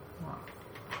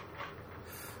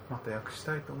また訳し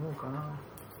たいと思うかな。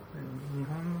日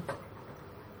本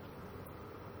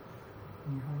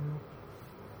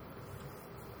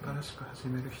の新しく始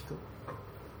める人。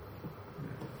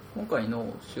今回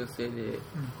の修正で、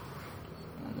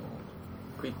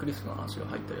クイックリストの話が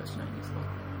入ったりはしないんですか？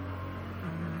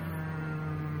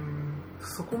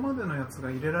そこまでのやつ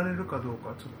が入れられるかどう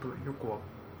かちょっとよく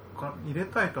入れ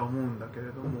たいとは思うんだけれ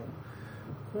ども、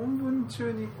本文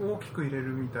中に大きく入れ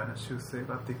るみたいな修正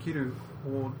ができる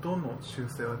ほどの修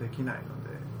正はできないので、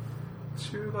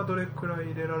中がどれくらい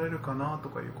入れられるかなと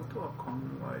かいうことは考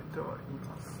えてはい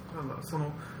ます。だからその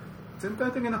全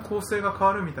体的な構成が変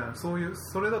わるみたいな、それ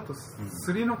だと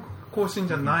3の更新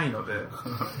じゃないので、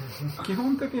基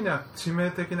本的には致命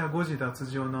的な誤字脱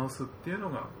字を直すっていうの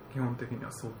が基本的に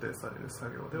は想定される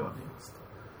作業ではあります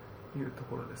というと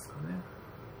ころですかね。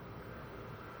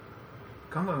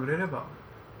ガンガン売れれば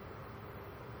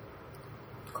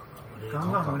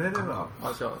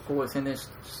じゃあここで宣伝 し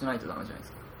ないとダメじゃないで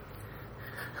す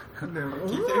か。でも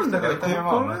思うんだけど、こ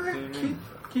れで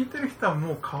聞いてる人は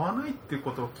もう買わないっていう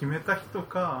ことを決めた人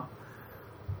か、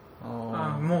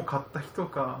もう買った人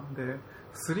かで、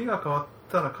3が変わっ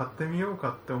たら買ってみよう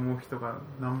かって思う人が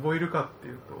何ぼいるかって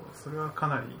いうと、それはか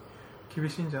なり厳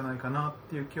しいんじゃないかなっ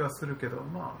ていう気はするけど、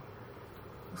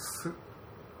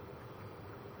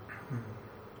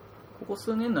ここ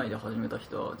数年内で始めた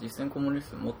人は実践コモンリ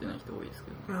スト持ってない人多いです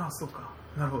けど、ああそうか、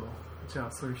なるほど。じゃ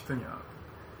あそういう人には、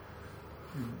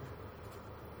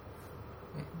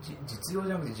実用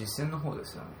じゃなくて実践の方で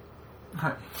すよね。は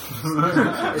い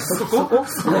そこ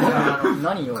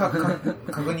何を確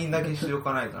認だけしてお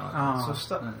かないとな。そし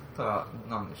たら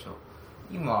なんでしょう、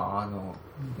今いわ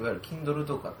ゆる Kindle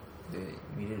とかで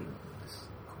見れるんです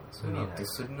か？そういうのって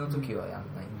それの時はやん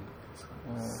ないんで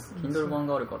すかね。Kindle 版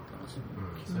があるかって話。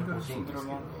それ欲しいんですけ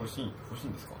ど、欲しいん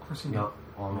ですか？いや、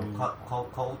買お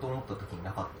うと思った時に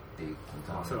なかったこ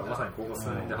となんで。それはまさにここ数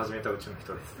年で始めたうちの一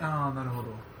人です。ああ、なるほど。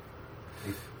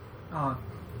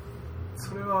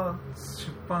それは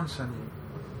出版社に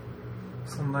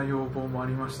そんな要望もあ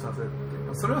りましたぜって。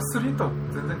それは3と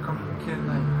全然関係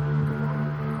ないか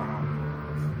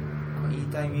な。いい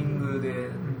タイミング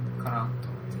でかなと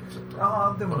思ってちょっ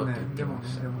とでもね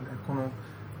この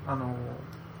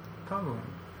多分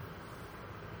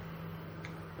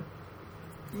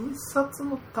印刷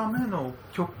のための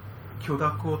許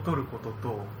諾を取ること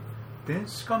と電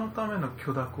子化のための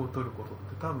許諾を取ることっ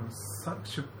て多分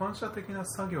出版社的な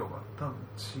作業が多分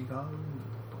違うんだと思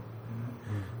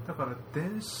う、だから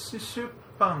電子出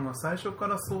版が最初か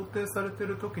ら想定されてい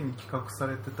る時に企画さ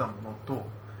れてたものと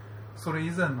それ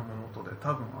以前のものとで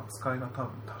多分扱いが多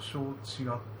少違っ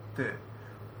て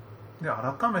で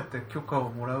改めて許可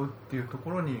をもらうっていうとこ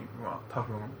ろには多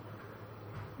分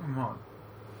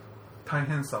大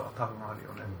変さは多分ある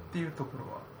よねっていうところ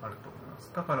はあると思いま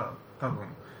す。だから多分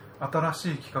新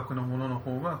しい企画のものの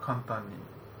方が簡単に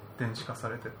電子化さ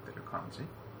れてってる感じ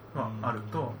はある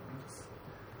と思います。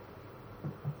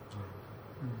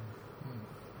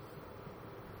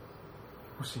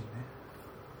欲しいね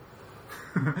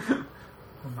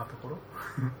こんなところ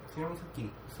ちなみにさっき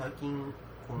最近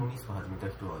コモンリスト始めた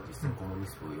人は実際コモンリ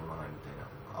ストを読まないみたい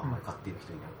な、あんまり買っている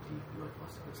人いないって言われてま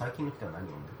したけど、最近の人は何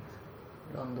読んでるんです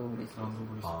か？ランドオブリスト。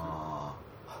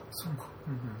そうか。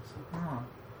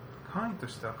範囲と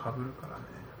しては被るからね。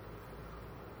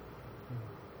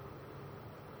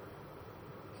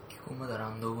結構まだラ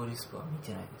ンドオブリストは見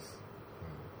てないです。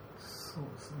そう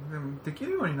ですね。でもでき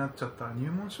るようになっちゃったら入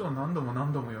門書を何度も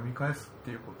読み返すっ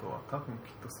ていうことは多分き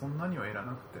っとそんなにはいら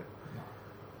なくて、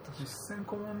実践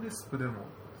コモンリスプでも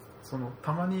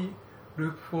たまにル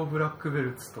ープフォーブラックベ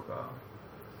ルツとか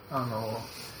フ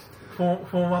ォ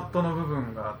ーマットの部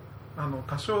分が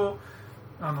多少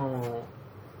な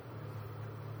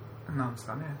んです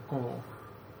かね、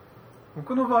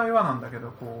僕の場合はなんだけ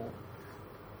ど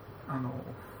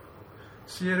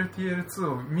CLTL2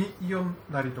 を読ん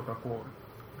だりとか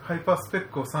ハイパースペッ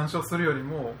クを参照するより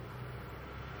も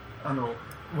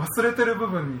忘れてる部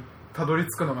分にたどり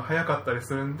着くのが早かったり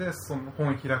するんで、その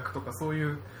本開くとかそうい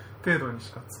う程度に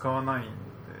しか使わないんで、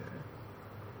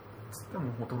つって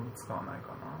もほとんど使わないか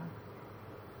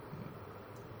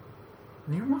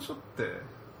な。入門書って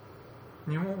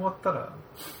入門終わったら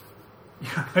い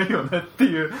らないよねって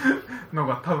いうの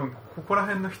が多分ここら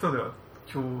辺の人では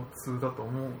共通だと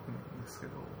思うんですけ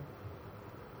ど、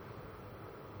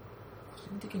個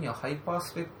人的にはハイパー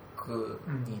スペック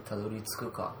にたどり着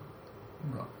くか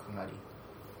がかなり、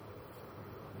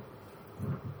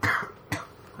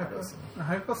あれですね。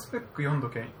ハイパースペック読んど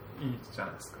けいいじゃ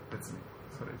ないですか、別に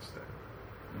それ自体、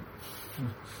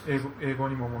英語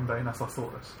にも問題なさそう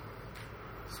だし、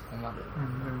そこまで、で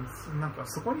もなんか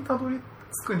そこにたどり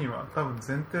着くには多分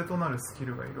前提となるスキ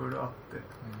ルがいろいろあって、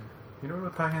いろいろ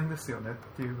大変ですよねっ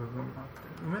ていう部分があって、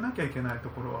埋めなきゃいけないと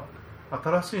ころは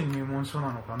新しい入門書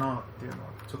なのかなっていうのは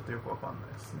ちょっとよくわかんな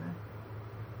いですね。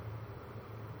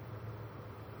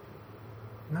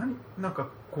なんか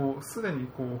こうすでに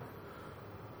こう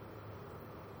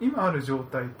今ある状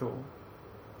態と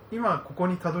今ここ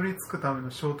にたどり着くための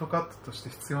ショートカットとして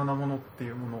必要なものって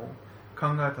いうものを考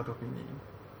えたときに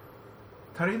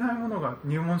足りないものが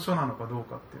入門書なのかどう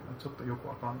かっていうのはちょっとよく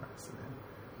わかんないですね。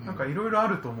なんかいろいろあ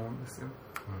ると思うんですよ、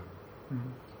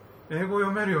英語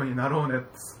読めるようになろうねって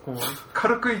こう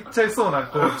軽く言っちゃいそうな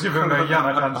こう自分が嫌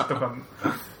な感じとか、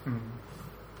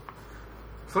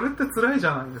それって辛いじ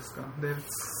ゃないですか。で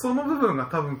その部分が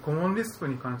多分コモンリスク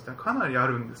に関してはかなりあ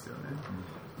るんですよね、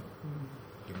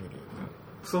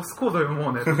ソースコード読も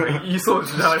うねとか言いそう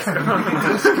じゃないですか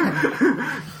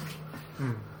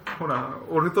ほら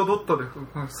オルトドットで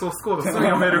ソースコードすぐ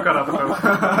読めるからとか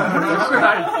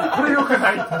これ良く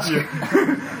ないっていう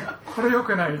これ良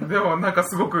くない、でもなんか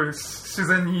すごく自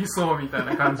然に言いそうみたい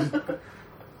な感じ確か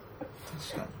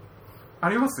にあ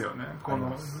りますよね。こ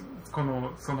の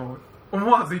その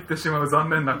思わず言ってしまう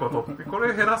残念なことってこ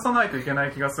れ減らさないといけな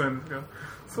い気がするんですけど、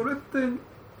それって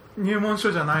入門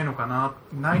書じゃないのかな、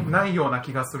ないような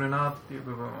気がするなっていう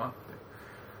部分はあっ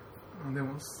て、で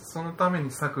もそのために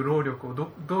割く労力を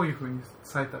どういうふうに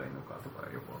割いたらいいのかとか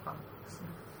よくわかんないですね。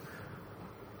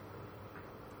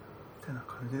ってな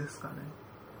感じですかね。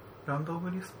ランド・オ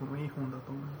ブ・リスクもいい本だ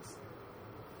と思います。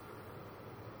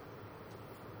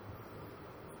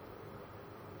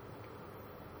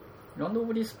ランド・オ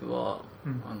ブ・リスプは、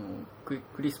クイッ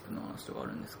クリスプの話とかあ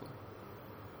るんですか？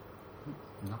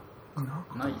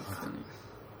ないですよね。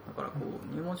だからこ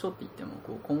う入門書って言っても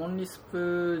こうコモンリス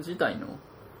プ自体の、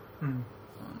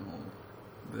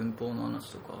文法の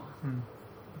話とか、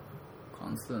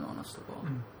関数の話とか、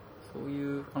そう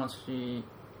いう話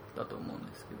だと思うん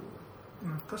ですけど、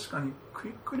確かにク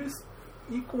イックリス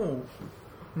プ以降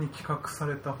に企画さ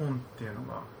れた本っていうの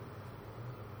が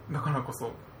だからこ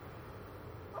そ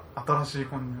新しい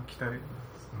本には期待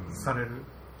される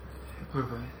部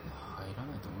分、入ら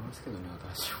ないと思いますけどね、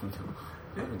新しい本でも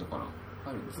あるのかな、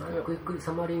あるんですか。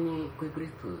サマリーにクイックリ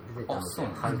スプ出てたので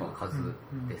入るはず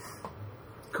です。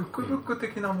クックブック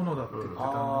的なものだって言ってた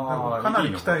ので、かな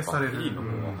り期待される。いいのか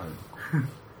な、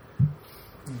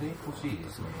で欲しいで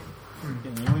すね。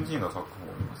日本人が書く方を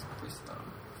見ますかでしたら、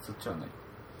そっちはない。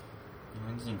日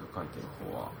本人が書いてる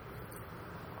方は、こ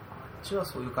っちは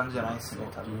そういう感じじゃないですね、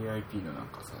多分。PIP のなん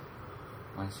かさ、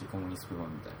暗視コモンリスプ版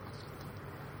みたいな感じだった。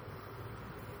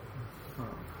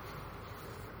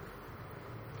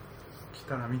来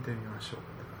たら見てみましょうって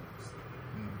感じで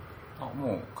す。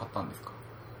もう買ったんですか？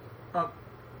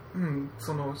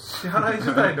その支払い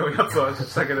自体のやつは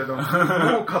したけれども、も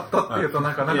う買ったっていうと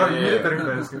なんか中身見えてるみ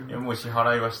たいですけど、いやもう支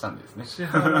払いはしたんですね。支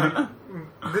払い、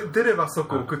出れば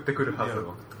即送ってくるはず。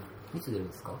いつ出るん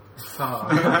ですか？さ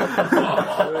あ、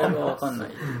それは分かんな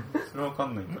い。それは分か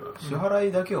んないから。支払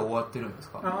いだけは終わってるんです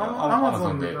か？アマ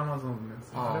ゾンです。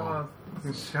あれは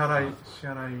支払い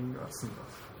が済んだ。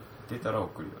出たら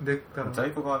送るよ。出たら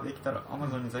在庫ができたら、アマ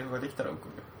ゾンに在庫ができたら送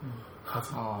るよ。は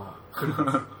ず。来る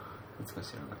はず。いつか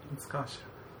知らない。いつかは知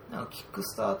らない。なんかキック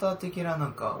スターター的なな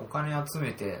んかお金集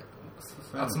めて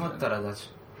集まったら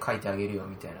書いてあげるよ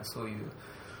みたいなそういう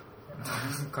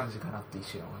感じかなって一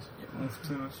瞬思いました。いやもう普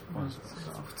通の出版社です。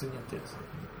普通にやってるんですね。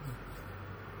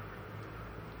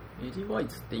エディ・ワイ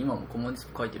ツって今もコモンリス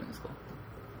プ書いてるんですか？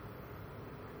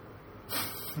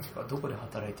どこで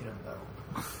働いてるんだろう。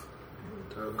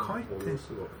書いてる。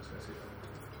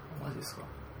マジですか？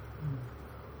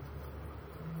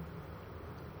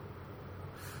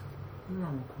今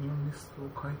もコモンリストを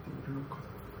書いているのか、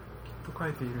きっと書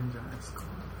いているんじゃないですか。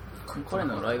彼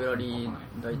のライブラリー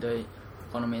大体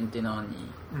他のメンテナー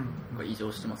にが異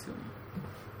常してますよね。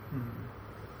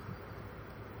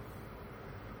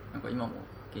なんか今も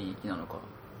現役なのか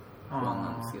不安な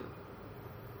んですけど。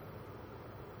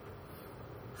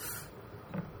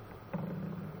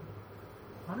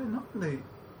あれなんで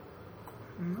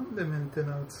メンテ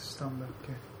ナー移したんだっ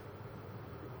け？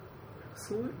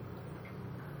そういう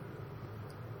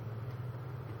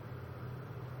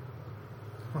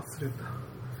忘れた。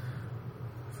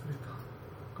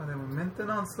でもメンテ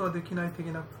ナンスはできない的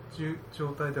な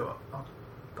状態ではあっ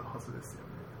たはずですよね。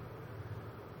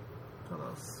ただ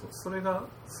それが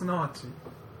すなわち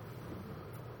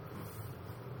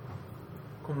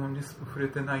コモンリスプ触れ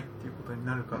てないっていうことに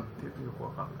なるかっていうとよく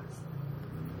わかんないですね。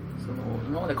その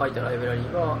今まで書いたライブラリ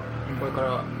がこれか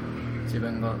ら自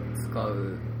分が使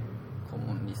うコ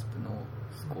モンリスプの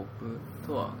スコープ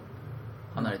とは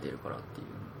離れているからっていう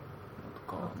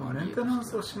のとか、メンテナン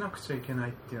スをしなくちゃいけな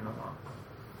いっていうのは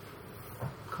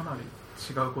かなり違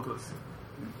うことですよね。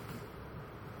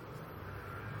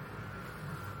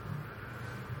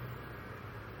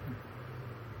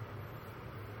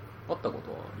あったこ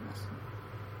とはあります、ね、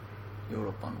ヨーロ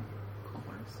ッパのカンフ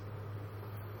ァレンス。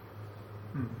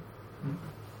あ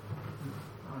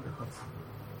るはず。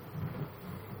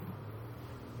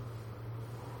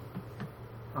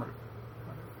ある。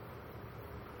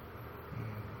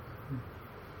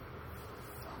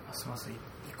ますます行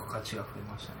く価値が増え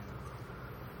ましたね。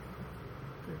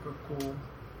というかこ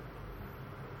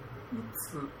うい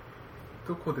つ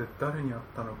どこで誰に会っ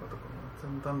たのかとか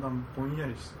もだんだんぼんや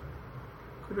りして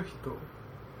来る人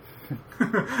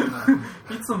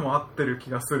いつも会ってる気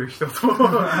がする人と佐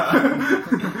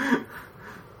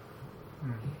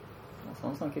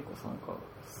野さん結構参加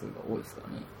数が多いですか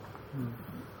らね、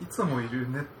いつもい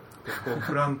るねってこう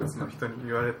フランスの人に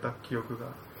言われた記憶が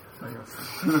ありま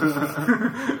す、ね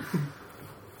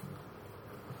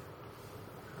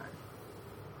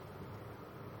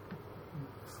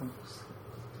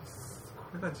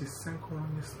これが実践コモ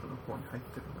ンリストの方に入っ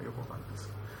てるのがよくわかんないです。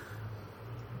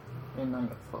何が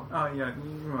ですか？いや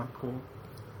今こう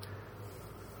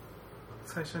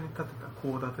最初に立てた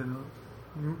コウ立ての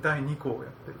第2項をや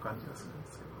ってる感じがするん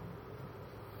です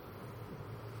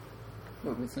け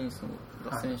ど。別にその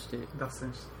脱線して、はい、違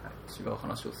う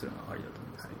話をするのはありだと思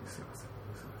うんですけど、すいませ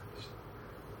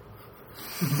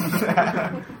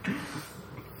ん。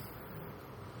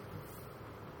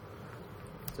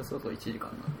じゃあそろそろ1時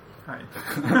間なんはい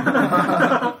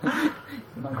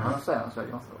なんか話したい話あ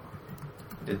りますか？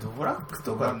でドブラック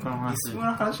とかリスム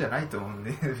の話じゃないと思うん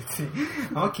で別に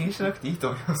あんま気にしなくていいと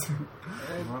思います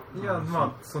いや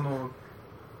まあその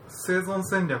生存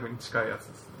戦略に近いやつ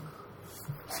ですね。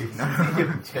生存戦略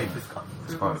に近いですか？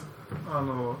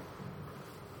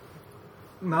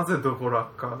なぜドボラ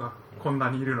ッカーがこんな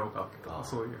にいるのかとか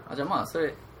そういう。じゃあまあそ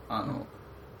れ後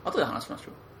で話しまし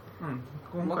ょう。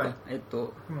今回も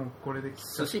うこれで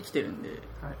寿司来てるんで、はい、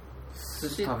寿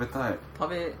司食べたい。食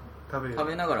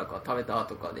べながらか食べた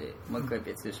後かでもう一回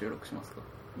別で収録しますか？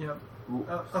いや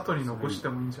後に残して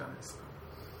もいいんじゃないですか。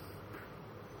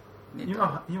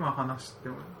今話して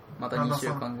もまた2週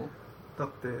間後だっ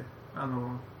て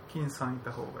金さんい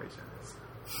た方がいいじゃないですか。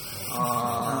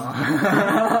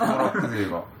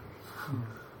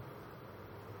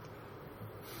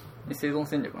生存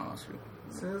戦略の話を。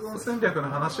生存戦略の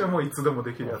話はもういつでも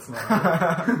できるやつ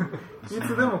なのでい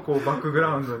つでもこうバックグ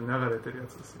ラウンドに流れてるや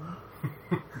つですよね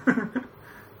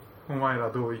お前ら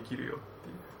どう生きるよっ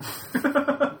ていう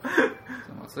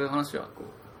そういう話はこう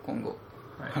今後、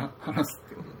話すっ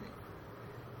てことで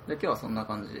今日はそんな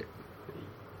感じでや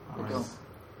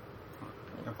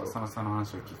っぱ佐野さんの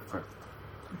話を聞くから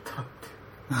だって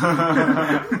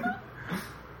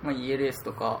まあ ELS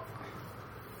とか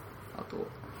あと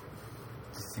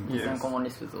実践コモン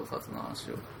リスプ増刷の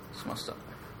話をしました。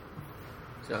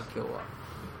じゃあ今日は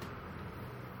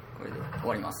これで終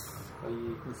わります。お疲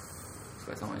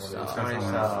れ様でし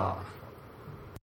た。